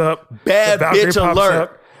 pops up. Bad bitch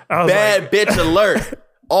alert. Bad bitch alert.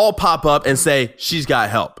 All pop up and say, she's got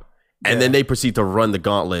help. And then they proceed to run the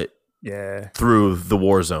gauntlet Yeah. through the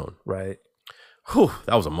war zone. Right. Whew,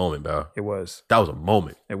 that was a moment, bro. It was. That was a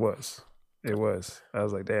moment. It was. It was. I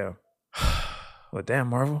was like, damn. Well, damn,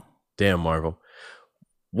 Marvel. Damn, Marvel.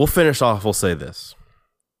 We'll finish off. We'll say this.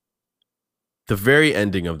 The very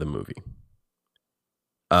ending of the movie,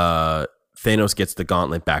 Thanos gets the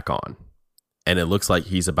gauntlet back on, and it looks like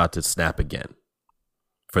he's about to snap again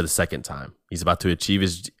for the second time. He's about to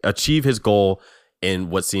achieve his goal in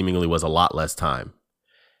what seemingly was a lot less time.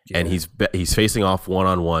 Yeah. And he's facing off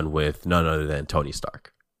one-on-one with none other than Tony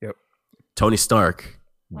Stark. Yep. Tony Stark,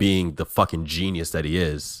 being the fucking genius that he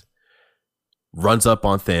is, runs up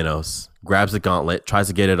on Thanos, grabs the gauntlet, tries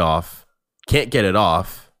to get it off, can't get it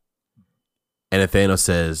off. And then Thanos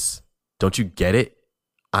says, "Don't you get it?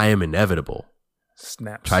 I am inevitable."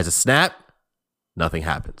 Snaps. Tries to snap, nothing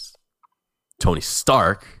happens. Tony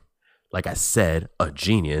Stark, like I said, a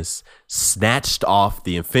genius, snatched off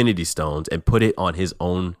the Infinity Stones and put it on his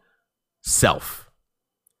own self.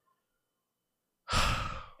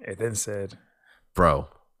 It then said, "Bro,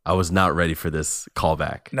 I was not ready for this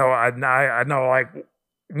callback." No, I know. Like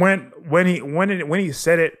when he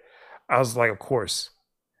said it, I was like, of course.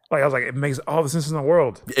 Like I was like, it makes all the sense in the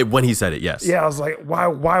world. When he said it, yes. Yeah, I was like, why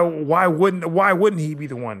wouldn't he be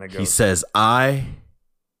the one that goes? He says, "I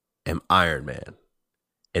am Iron Man,"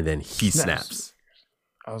 and then he snaps.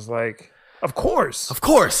 I was like, of course. Of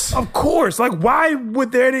course. Of course. Like, why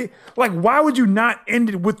would why would you not end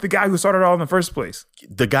it with the guy who started it all in the first place?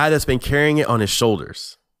 The guy that's been carrying it on his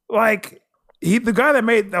shoulders. Like, the guy that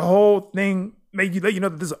made the whole thing made you let you know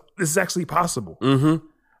that this is actually possible. Mm-hmm.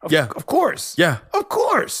 Yeah. Of course. Yeah. Of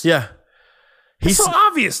course. Yeah. It's so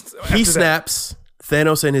obvious. He snaps.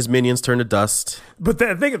 Thanos and his minions turn to dust. But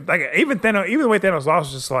the thing, like, even the way Thanos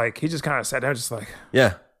lost was just like, he just kind of sat down, just like,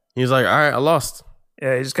 yeah. He was like, all right, I lost.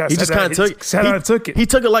 Yeah, he just kind of took it. He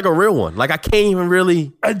took it like a real one. Like, I can't even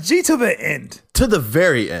really. A G to the end. To the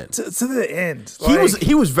very end. To the end. Like,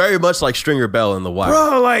 he was very much like Stringer Bell in The Wire.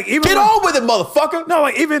 Bro, like, even get on with it, motherfucker. No,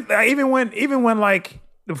 like, even when like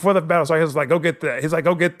before the battle, so he was like, go get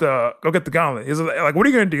the gauntlet. He's like, what are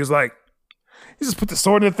you gonna do? He's like, he just put the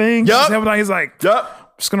sword in the thing. Yep. He's like, yep. I'm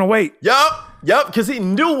just gonna wait. Yep. Because he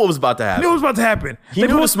knew what was about to happen. He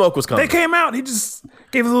knew the smoke was coming. They came out. He just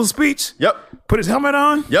gave a little speech. Yep. Put his helmet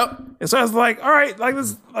on. Yep. And so I was like, all right, like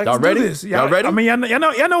this. Like, y'all let's ready? do this. Y'all ready? I mean, y'all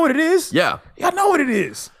know what it is. Yeah. Y'all know what it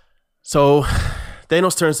is. So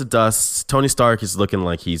Thanos turns to dust. Tony Stark is looking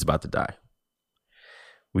like he's about to die.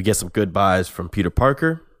 We get some goodbyes from Peter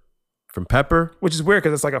Parker, from Pepper. Which is weird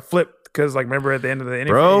because it's like a flip. Because, like, remember at the end of the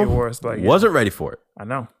interview, bro, it's like, wasn't ready for it. I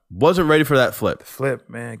know. Wasn't ready for that flip. Flip,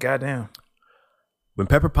 man. Goddamn. When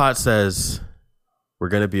Pepper Potts says, "We're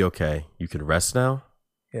going to be okay. You can rest now."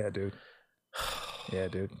 Yeah, dude. Yeah,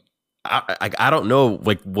 dude. I don't know,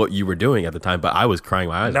 like, what you were doing at the time, but I was crying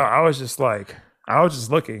my eyes out. No, I was just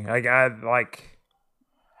looking. Like, I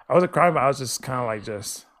wasn't crying, but I was just kind of like,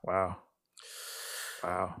 just, wow.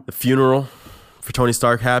 The funeral for Tony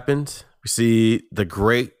Stark happened. We see the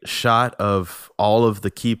great shot of all of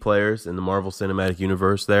the key players in the Marvel Cinematic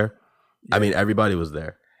Universe there. Yeah. I mean, everybody was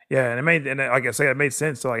there. Yeah, and like I say, it made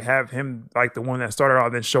sense to like have him like the one that started out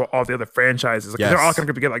and then show all the other franchises. Like they're all kind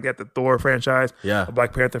of grouped together, like that, the Thor franchise, the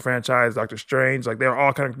Black Panther franchise, Doctor Strange. Like they're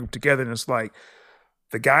all kind of grouped together, and it's like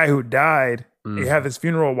the guy who died. You have his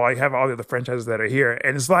funeral while you have all the other franchises that are here,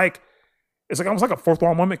 and it's like almost like a fourth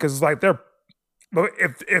wall moment because it's like they're. But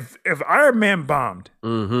if Iron Man bombed,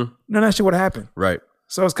 none of that shit would have happened. Right.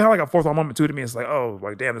 So it's kind of like a fourth wall moment too to me. It's like, oh,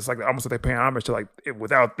 like damn, it's like almost like they're paying homage to like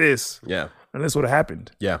without this, none of this would have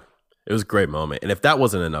happened. Yeah, it was a great moment. And if that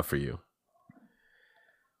wasn't enough for you,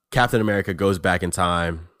 Captain America goes back in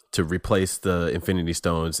time to replace the Infinity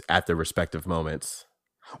Stones at their respective moments.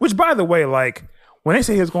 Which, by the way, like when they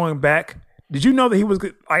say he was going back, did you know that he was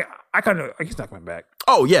good? I kind of like he's not coming back.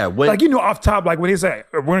 Oh yeah, like you know off top, like when he said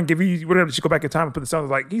we're gonna let you go back in time and put the stones,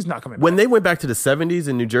 like he's not coming back. When they went back to the 70s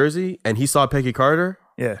in New Jersey and he saw Peggy Carter,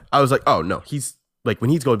 I was like, oh no, he's like when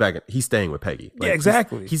he's going back, he's staying with Peggy. Like, yeah,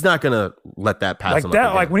 exactly. He's not gonna let that pass like him that.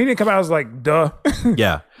 Up like when he didn't come out, I was like, duh.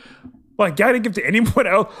 Yeah. Like y'all didn't give to anyone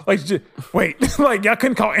else. Like wait, like y'all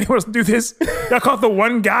couldn't call anyone else to do this. Y'all called the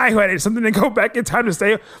one guy who had something to go back in time to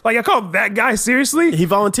stay. Like y'all called that guy seriously? He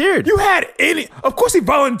volunteered. You had of course he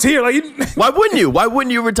volunteered. Like why wouldn't you? Why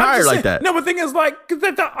wouldn't you retire like that? No, but the thing is like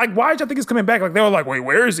why did y'all think he's coming back? Like they were like, wait,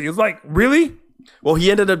 where is he? It's like really? Well,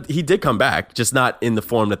 he did come back, just not in the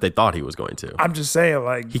form that they thought he was going to. I'm just saying,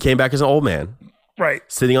 like he came back as an old man, right?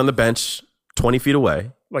 Sitting on the bench, 20 feet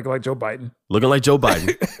away, like Joe Biden, looking like Joe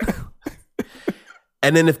Biden.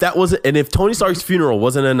 And then if Tony Stark's funeral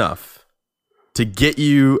wasn't enough to get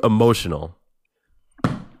you emotional,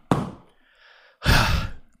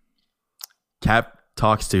 Cap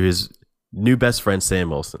talks to his new best friend, Sam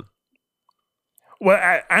Wilson.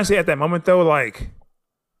 Well, honestly, at that moment, though, like,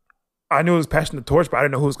 I knew it was passing the torch, but I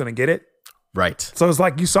didn't know who was going to get it. Right. So it's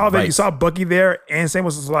like you saw that, you saw Bucky there, and Sam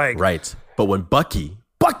was like... Right. But when Bucky,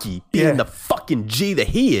 being the fucking G that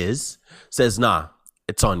he is, says, nah,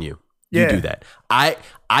 it's on you. You do that.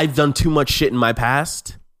 I've done too much shit in my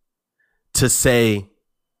past to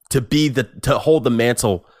hold the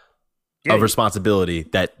mantle of responsibility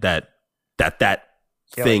that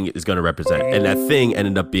thing is going to represent. And that thing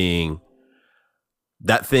ended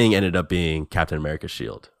up being Captain America's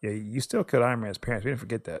shield. Yeah, you still killed Iron Man's parents. We didn't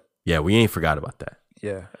forget that. Yeah, we ain't forgot about that.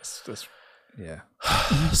 Yeah, that's yeah.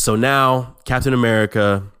 So now Captain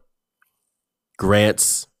America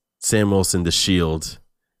grants Sam Wilson the shield.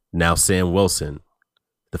 Now Sam Wilson,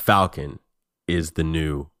 the Falcon, is the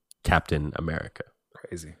new Captain America.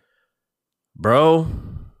 Crazy. Bro,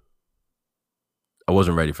 I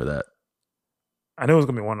wasn't ready for that. I knew it was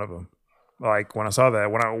gonna be one of them. Like when I saw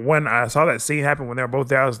that, when I saw that scene happen when they were both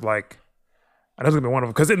there, I was like, I know it's gonna be one of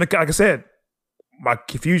them. Because like I said, my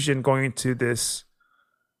confusion going into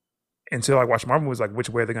like watching Marvel movies, like which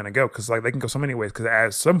way they're gonna go, because like they can go so many ways. Because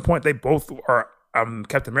at some point they both are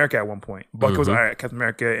Captain America at one point. Bucky was Captain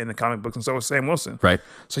America in the comic books, and so was Sam Wilson. Right.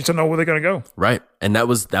 So you don't know where they're gonna go. Right. And that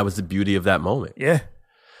was the beauty of that moment. Yeah.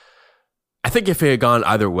 I think if it had gone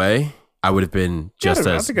either way, I would have been just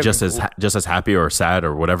as happy or sad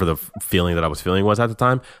or whatever the feeling that I was feeling was at the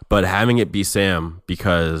time. But having it be Sam,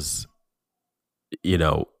 because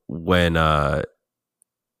when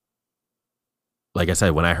like I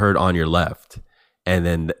said, when I heard On Your Left, and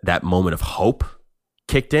then that moment of hope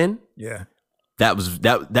kicked in,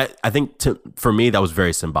 that I think for me that was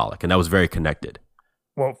very symbolic, and that was very connected.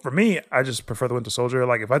 Well, for me, I just prefer the Winter Soldier.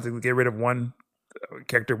 Like if I had to get rid of one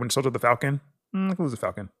character, Winter Soldier, the Falcon, who's the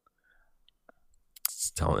Falcon?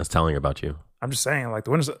 It's telling about you. I'm just saying, like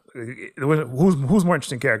who's more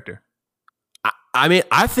interesting character? I mean,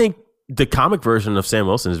 I think the comic version of Sam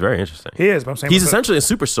Wilson is very interesting. He is, but I'm saying he's essentially a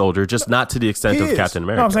super soldier, just not to the extent of Captain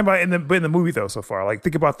America. No, I'm saying about in the movie though. So far, like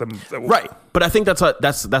think about them. Right, but I think that's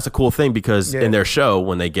a cool thing, because in their show,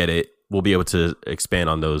 when they get it, we'll be able to expand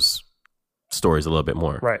on those stories a little bit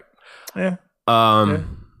more. Right. Yeah.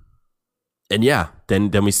 And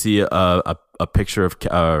then we see a picture of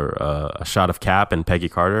a shot of Cap and Peggy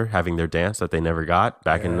Carter having their dance that they never got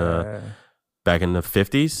back in the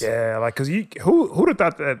 50s. Yeah, like because who'd have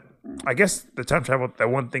thought that? I guess the time travel,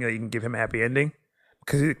 that one thing that you can give him a happy ending,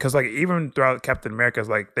 because like even throughout Captain America's,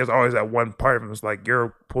 like there's always that one part of him is like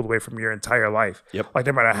you're pulled away from your entire life. Yep. Like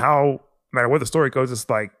no matter where the story goes, it's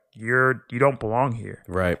like you don't belong here.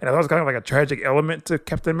 Right. And that was kind of like a tragic element to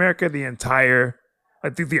Captain America, the entire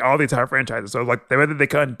franchise. So like whether they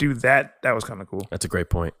couldn't do that was kind of cool. That's a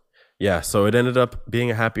great point. Yeah. So it ended up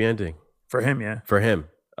being a happy ending for him. Yeah. For him.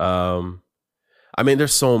 I mean,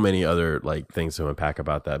 there's so many other like things to unpack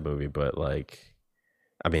about that movie, but like,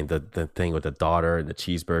 I mean, the thing with the daughter and the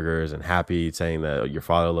cheeseburgers and Happy saying that your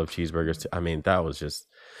father loved cheeseburgers too. I mean, that was just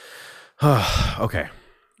okay.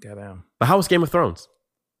 Goddamn. But how was Game of Thrones?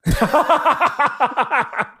 You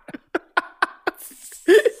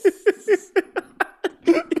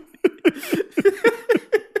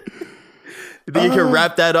think you can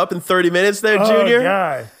wrap that up in 30 minutes there, Junior? Oh,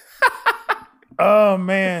 God. Oh,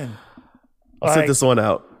 man. I'll sit this one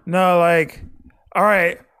out. No, like, all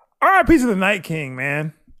right. R.I.P. to the Night King,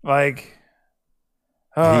 man. Like,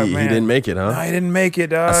 he didn't make it, huh? No, he didn't make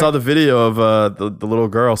it, dog. I saw the video of the little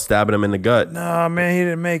girl stabbing him in the gut. No, man, he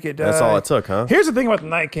didn't make it, dog. That's all it took, huh? Here's the thing about the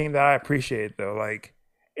Night King that I appreciate, though. Like,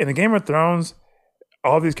 in the Game of Thrones,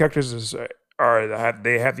 all these characters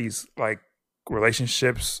they have these, like,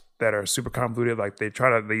 relationships that are super convoluted. Like, they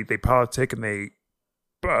politic and they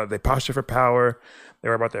posture for power. They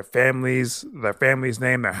worry about their family's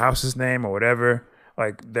name, their house's name, or whatever.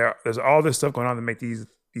 Like there's all this stuff going on to make these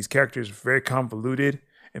characters very convoluted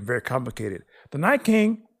and very complicated. The Night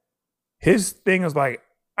King, his thing is like,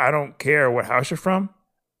 I don't care what house you're from.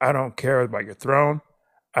 I don't care about your throne.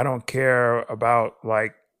 I don't care about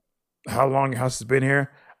like how long your house has been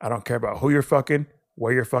here. I don't care about who you're fucking,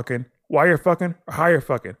 where you're fucking, why you're fucking, or how you're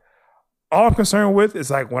fucking. All I'm concerned with is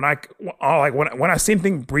like when I see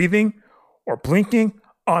anything breathing or blinking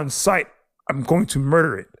on sight, I'm going to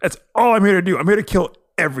murder it. That's all I'm here to do. I'm here to kill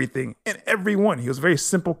everything and everyone. He was a very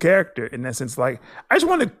simple character in that sense. Like, I just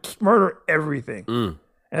want to murder everything. And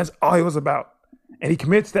that's all he was about. And he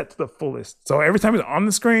commits that to the fullest. So every time he's on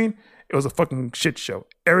the screen, it was a fucking shit show.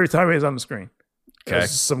 Every time he was on the screen, it was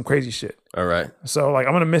some crazy shit. All right. So like,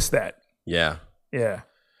 I'm going to miss that. Yeah. Yeah.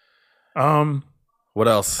 What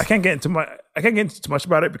else? I can't get into too much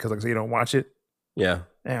about it because like I said, you don't watch it. Yeah.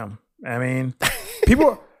 Damn. I mean,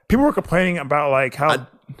 people were complaining about like how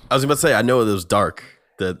I was about to say I know it was dark.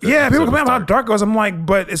 Yeah, people complain about how dark it was. I'm like,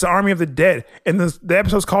 but it's the Army of the Dead, and the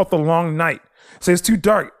episode's called The Long Night. So it's too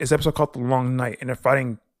dark. It's an episode called The Long Night, and they're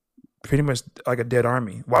fighting pretty much like a dead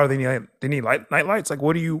army. Why do they need night lights? Like,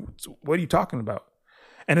 what are you talking about?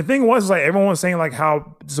 And the thing was, like, everyone was saying like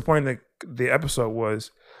how disappointing the episode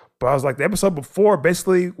was, but I was like, the episode before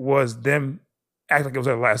basically was them acting like it was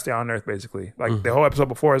their last day on Earth. Basically, like the whole episode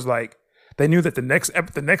before is like they knew that the next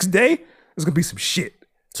day was gonna be some shit.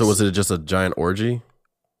 So was it just a giant orgy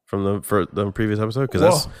from the previous episode?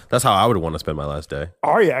 Because that's how I would want to spend my last day.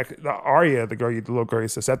 Arya, the little girl,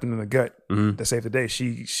 used to stab them in the gut to save the day.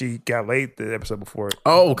 She got laid the episode before.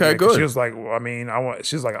 Oh, okay, good. She was like, well, I mean,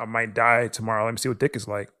 she's like, I might die tomorrow. Let me see what dick is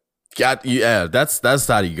like. Yeah, that's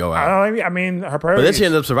how you go out. I mean, her priority. But then she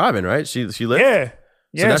ended up surviving, right? She lived. Yeah.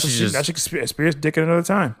 So now she can experience dick at another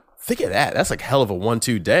time. Think of that. That's like hell of a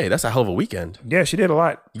 1-2 day. That's a hell of a weekend. Yeah, she did a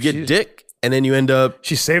lot. You get dick, and then you end up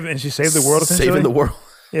she saved the world. Essentially. Saving the world.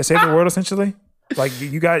 Yeah, save the world essentially. Like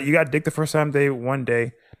you got dick the first time one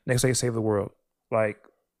day, next day you save the world. Like,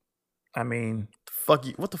 I mean,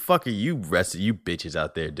 what the fuck are you bitches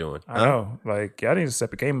out there doing? I know. Like, y'all need to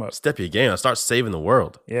step your game up. Step your game up. Start saving the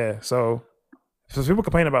world. Yeah. So people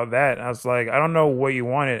complain about that. And I was like, I don't know what you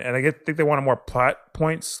wanted, and I think they wanted more plot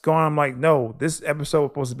points going on. I'm like, no, this episode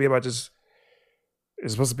was supposed to be about it's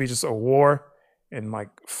supposed to be just a war and like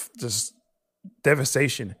just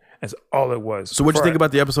devastation. That's all it was. So what'd you think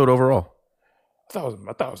about the episode overall? I thought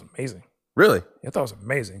it was amazing. Really? Yeah, I thought it was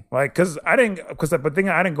amazing. Like, I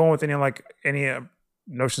didn't go with any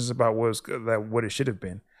notions about what it should have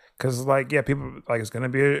been. Because like, yeah, people like it's gonna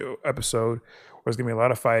be an episode where there's gonna be a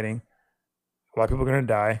lot of fighting, a lot of people are gonna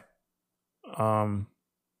die.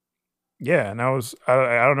 Yeah, and I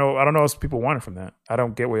don't know what people wanted from that. I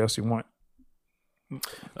don't get what else you want.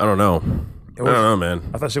 I don't know. I don't know,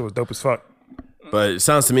 man. I thought shit was dope as fuck. But it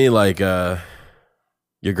sounds to me like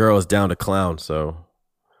your girl is down to clown, so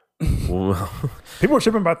people were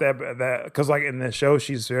tripping about that because like in the show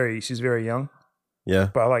she's very young. Yeah.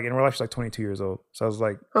 But like in real life she's like 22 years old. So I was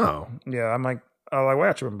like, oh yeah, I'm like what are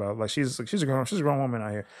you tripping about? Like she's a grown woman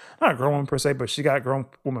out here. Not a grown woman per se, but she got grown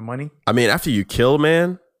woman money. I mean, after you kill a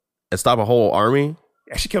man and stop a whole army.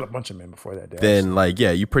 Yeah, she killed a bunch of men before that day. Then like,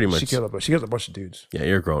 yeah, you pretty much she killed a bunch of dudes. Yeah,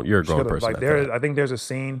 you're a grown person. Like I think there's a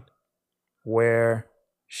scene where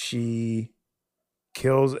she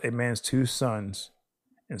kills a man's 2 sons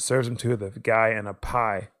and serves them to the guy in a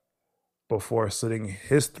pie before slitting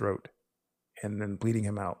his throat and then bleeding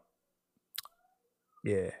him out.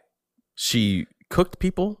 Yeah. She cooked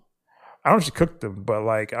people? I don't know if she cooked them, but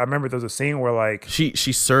like I remember there was a scene where like she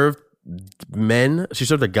served men. She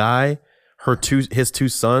served a guy his 2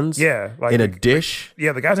 sons. Yeah, like in a dish.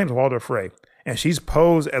 Yeah, the guy's name's Walter Frey, and she's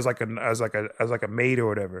posed as like a maid or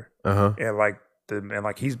whatever. And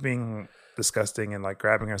like he's being disgusting and like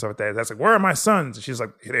grabbing her and stuff like that. That's like, where are my sons? And she's like,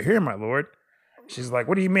 they're here, my lord. She's like,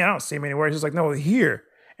 what do you mean? I don't see him anywhere. She's like, no, here.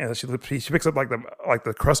 And she picks up like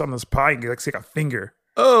the crust on this pie and gets like a finger.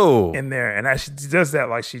 Oh, in there, and as she does that,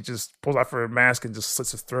 like she just pulls out her mask and just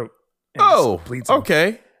slits his throat. And bleeds him.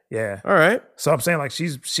 Okay, yeah, all right. So I'm saying like she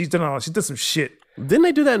did some shit. Didn't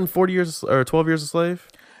they do that in 40 Years or 12 Years a Slave?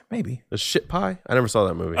 Maybe a shit pie. I never saw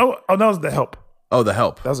that movie. Oh, that was The Help. Oh, The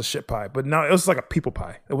Help. That was a shit pie, but no, it was like a people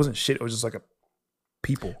pie. It wasn't shit. It was just like a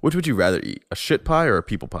people. Which would you rather eat, a shit pie or a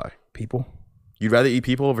people pie? People. You'd rather eat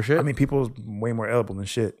people over shit? I mean, people is way more edible than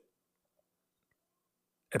shit.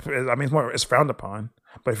 I mean, it's frowned upon.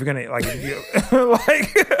 But if you're gonna like,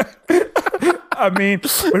 I mean,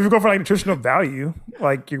 but if you go for like nutritional value,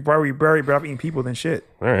 like you're probably better off eating people than shit.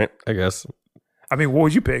 All right, I guess. I mean, what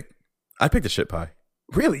would you pick? I picked the shit pie.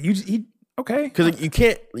 Really? You just eat? Okay. Because you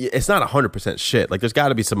can't. It's not 100% shit. Like there's got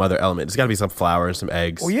to be some other element. There's got to be some flour and some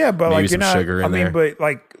eggs. Well, yeah, but maybe like some sugar in there. I mean, but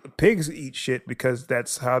like pigs eat shit because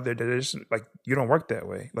that's how their digestion. Like you don't work that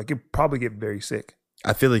way. Like you probably get very sick.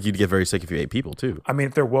 I feel like you'd get very sick if you ate people too. I mean,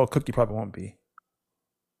 if they're well cooked, you probably won't be.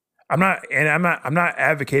 I'm not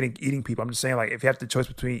advocating eating people. I'm just saying like if you have the choice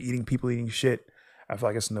between eating people, eating shit, I feel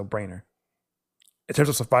like it's a no brainer. In terms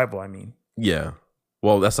of survival, I mean. Yeah.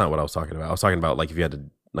 Well, that's not what I was talking about. I was talking about like if you had to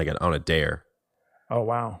like on a dare. Oh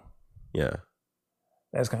wow. Yeah.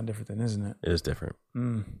 That's kind of different then, isn't it? It is different.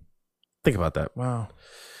 Think about that. Wow.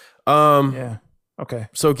 Yeah. Okay.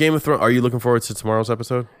 So Game of Thrones, are you looking forward to tomorrow's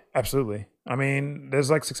episode? Absolutely. I mean, there's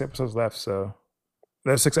like 6 episodes left, so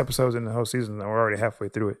there's 6 episodes in the whole season, and we're already halfway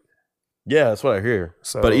through it. Yeah, that's what I hear.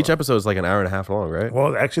 So, but each episode is like an hour and a half long, right?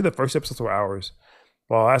 Well, actually, the first episodes were hours.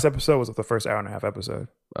 Well, last episode was the first hour and a half episode.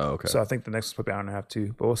 Oh, okay. So I think the next is probably an hour and a half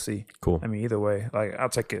too, but we'll see. Cool. I mean, either way, like I'll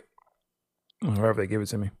take it wherever they give it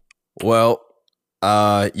to me. Well,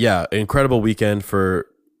 yeah, incredible weekend for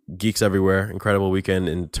geeks everywhere. Incredible weekend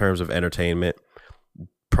in terms of entertainment.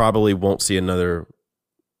 Probably won't see another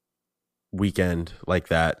weekend like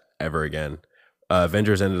that ever again.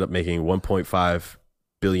 Avengers ended up making $1.5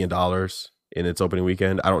 billion in its opening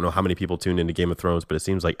weekend. I don't know how many people tuned into Game of Thrones, but it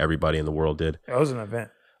seems like everybody in the world did. It was an event.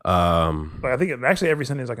 Like I think actually every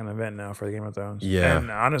Sunday is like an event now for the Game of Thrones. Yeah, and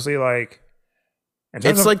honestly, like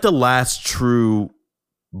it's like the last true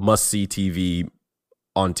must-see TV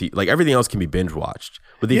on TV. Like everything else can be binge watched,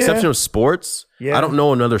 with the exception of sports. Yeah. I don't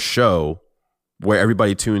know another show where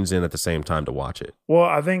everybody tunes in at the same time to watch it. Well,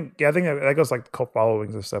 I think that goes like cult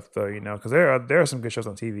followings and stuff, though. Because there are some good shows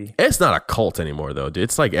on TV. It's not a cult anymore, though. Dude.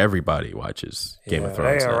 It's like everybody watches Game of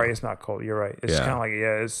Thrones. Yeah, right. It's not cult. You're right. It's kind of like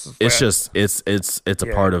it's a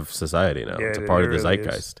part of society now. It's a part of the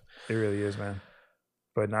zeitgeist. It really is, man.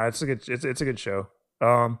 But no, it's a good show.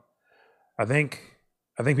 I think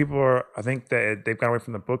that they've gone away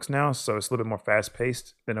from the books now, so it's a little bit more fast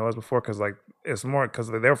paced than it was before. Because they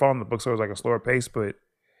were following the books, so it was like a slower pace. But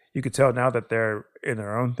you could tell now that they're in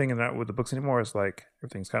their own thing and not with the books anymore. It's like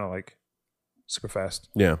everything's kind of like super fast.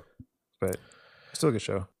 Yeah, but it's still a good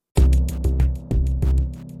show.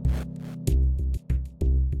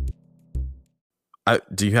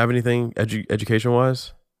 Do you have anything education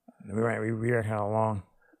wise? We ran kind of long.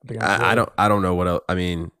 I don't know what else. I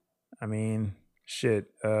mean, shit.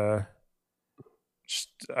 I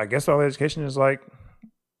guess all education is like,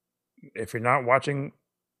 if you're not watching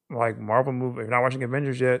like Marvel movie, if you're not watching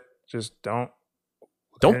Avengers yet, just don't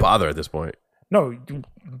bother at this point. No,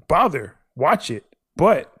 bother, watch it.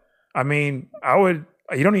 But I mean,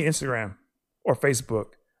 you don't need Instagram or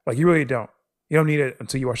Facebook. Like you really don't. You don't need it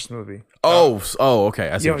until you watch this movie. Oh, okay.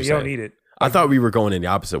 I see what you're saying. You don't need it. I thought we were going in the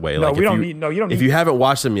opposite way. No, like you don't need. If you haven't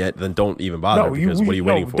watched them yet, then don't even bother. Because what are you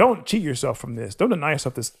waiting for? Don't cheat yourself from this. Don't deny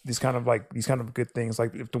yourself these kind of good things.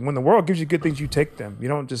 Like when the world gives you good things, you take them. You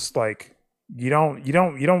don't just like you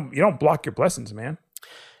don't block your blessings, man.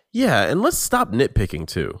 Yeah, and let's stop nitpicking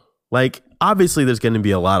too. Like obviously, there's going to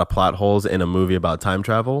be a lot of plot holes in a movie about time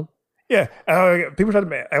travel. Yeah, people try to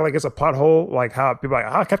make like it's a plot hole. Like how people are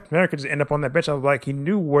like, how Captain America just end up on that bench? I was like, he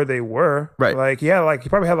knew where they were. Right. Like he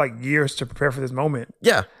probably had like years to prepare for this moment.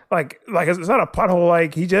 Yeah. Like it's not a plot hole.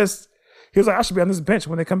 Like he was like, I should be on this bench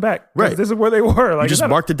when they come back. Right. This is where they were. Like you just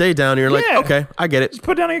mark the day down. And you're like, okay, I get it. Just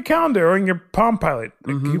put it down on your calendar or in your Palm Pilot.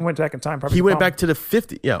 Mm-hmm. He went back in time. He went back to the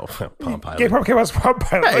 50. Yeah, Palm Pilot. Yeah, probably came out as Palm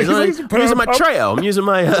Pilot. Hey, I'm using my Treo. I'm using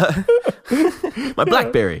my my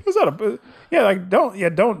BlackBerry. It's not a. Yeah, like don't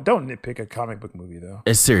nitpick a comic book movie though.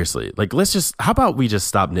 It's seriously like how about we just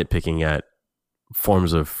stop nitpicking at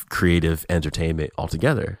forms of creative entertainment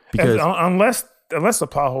altogether? Because unless the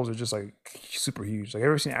plot holes are just like super huge. Like,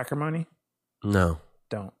 ever seen Acrimony? No.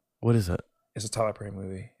 Don't. What is it? It's a Tyler Perry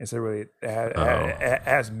movie. It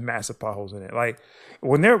has massive plot holes in it. Like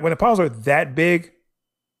when the plot holes are that big,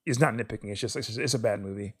 it's not nitpicking. It's a bad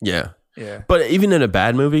movie. Yeah. Yeah. But even in a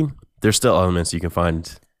bad movie, there's still elements you can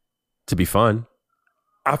find to be fun.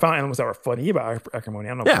 I found elements that were funny about Acrimony.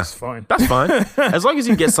 I don't know if it's fun. That's fine. As long as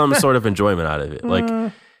you get some sort of enjoyment out of it.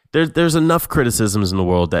 Like there's enough criticisms in the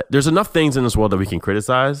world there's enough things in this world that we can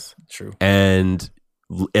criticize. True. And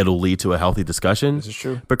it'll lead to a healthy discussion. This is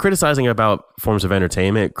true. But criticizing about forms of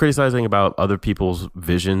entertainment, criticizing about other people's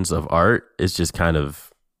visions of art is just kind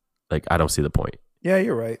of like, I don't see the point. Yeah,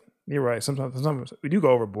 you're right. You're right. Sometimes we do go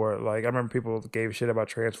overboard. Like I remember people gave shit about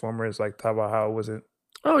Transformers, like talk about how it wasn't.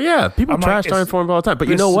 Oh yeah, people trash Transformers all the time. But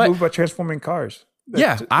you know what? Movie about transforming cars.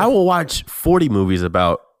 I will watch 40 movies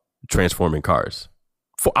about transforming cars.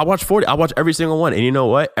 I watch 40. I watch every single one, and you know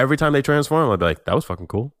what? Every time they transform, I'll be like, "That was fucking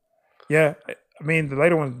cool." Yeah, I mean, the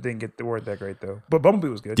later ones didn't get the word that great though. But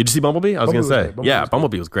Bumblebee was good. Did you see Bumblebee? I was gonna say,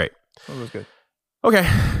 Bumblebee was great. Bumblebee was good. Okay.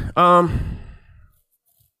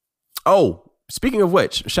 Oh, speaking of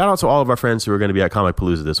which, shout out to all of our friends who are going to be at Comic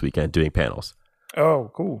Palooza this weekend doing panels.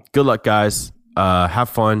 Oh, cool. Good luck, guys. Have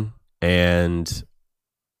fun and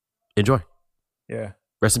enjoy. Yeah.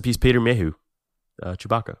 Rest in peace, Peter Mayhew.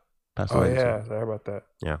 Chewbacca passed away. Oh yeah, I heard about that.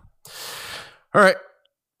 Yeah. All right.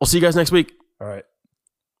 We'll see you guys next week. All right.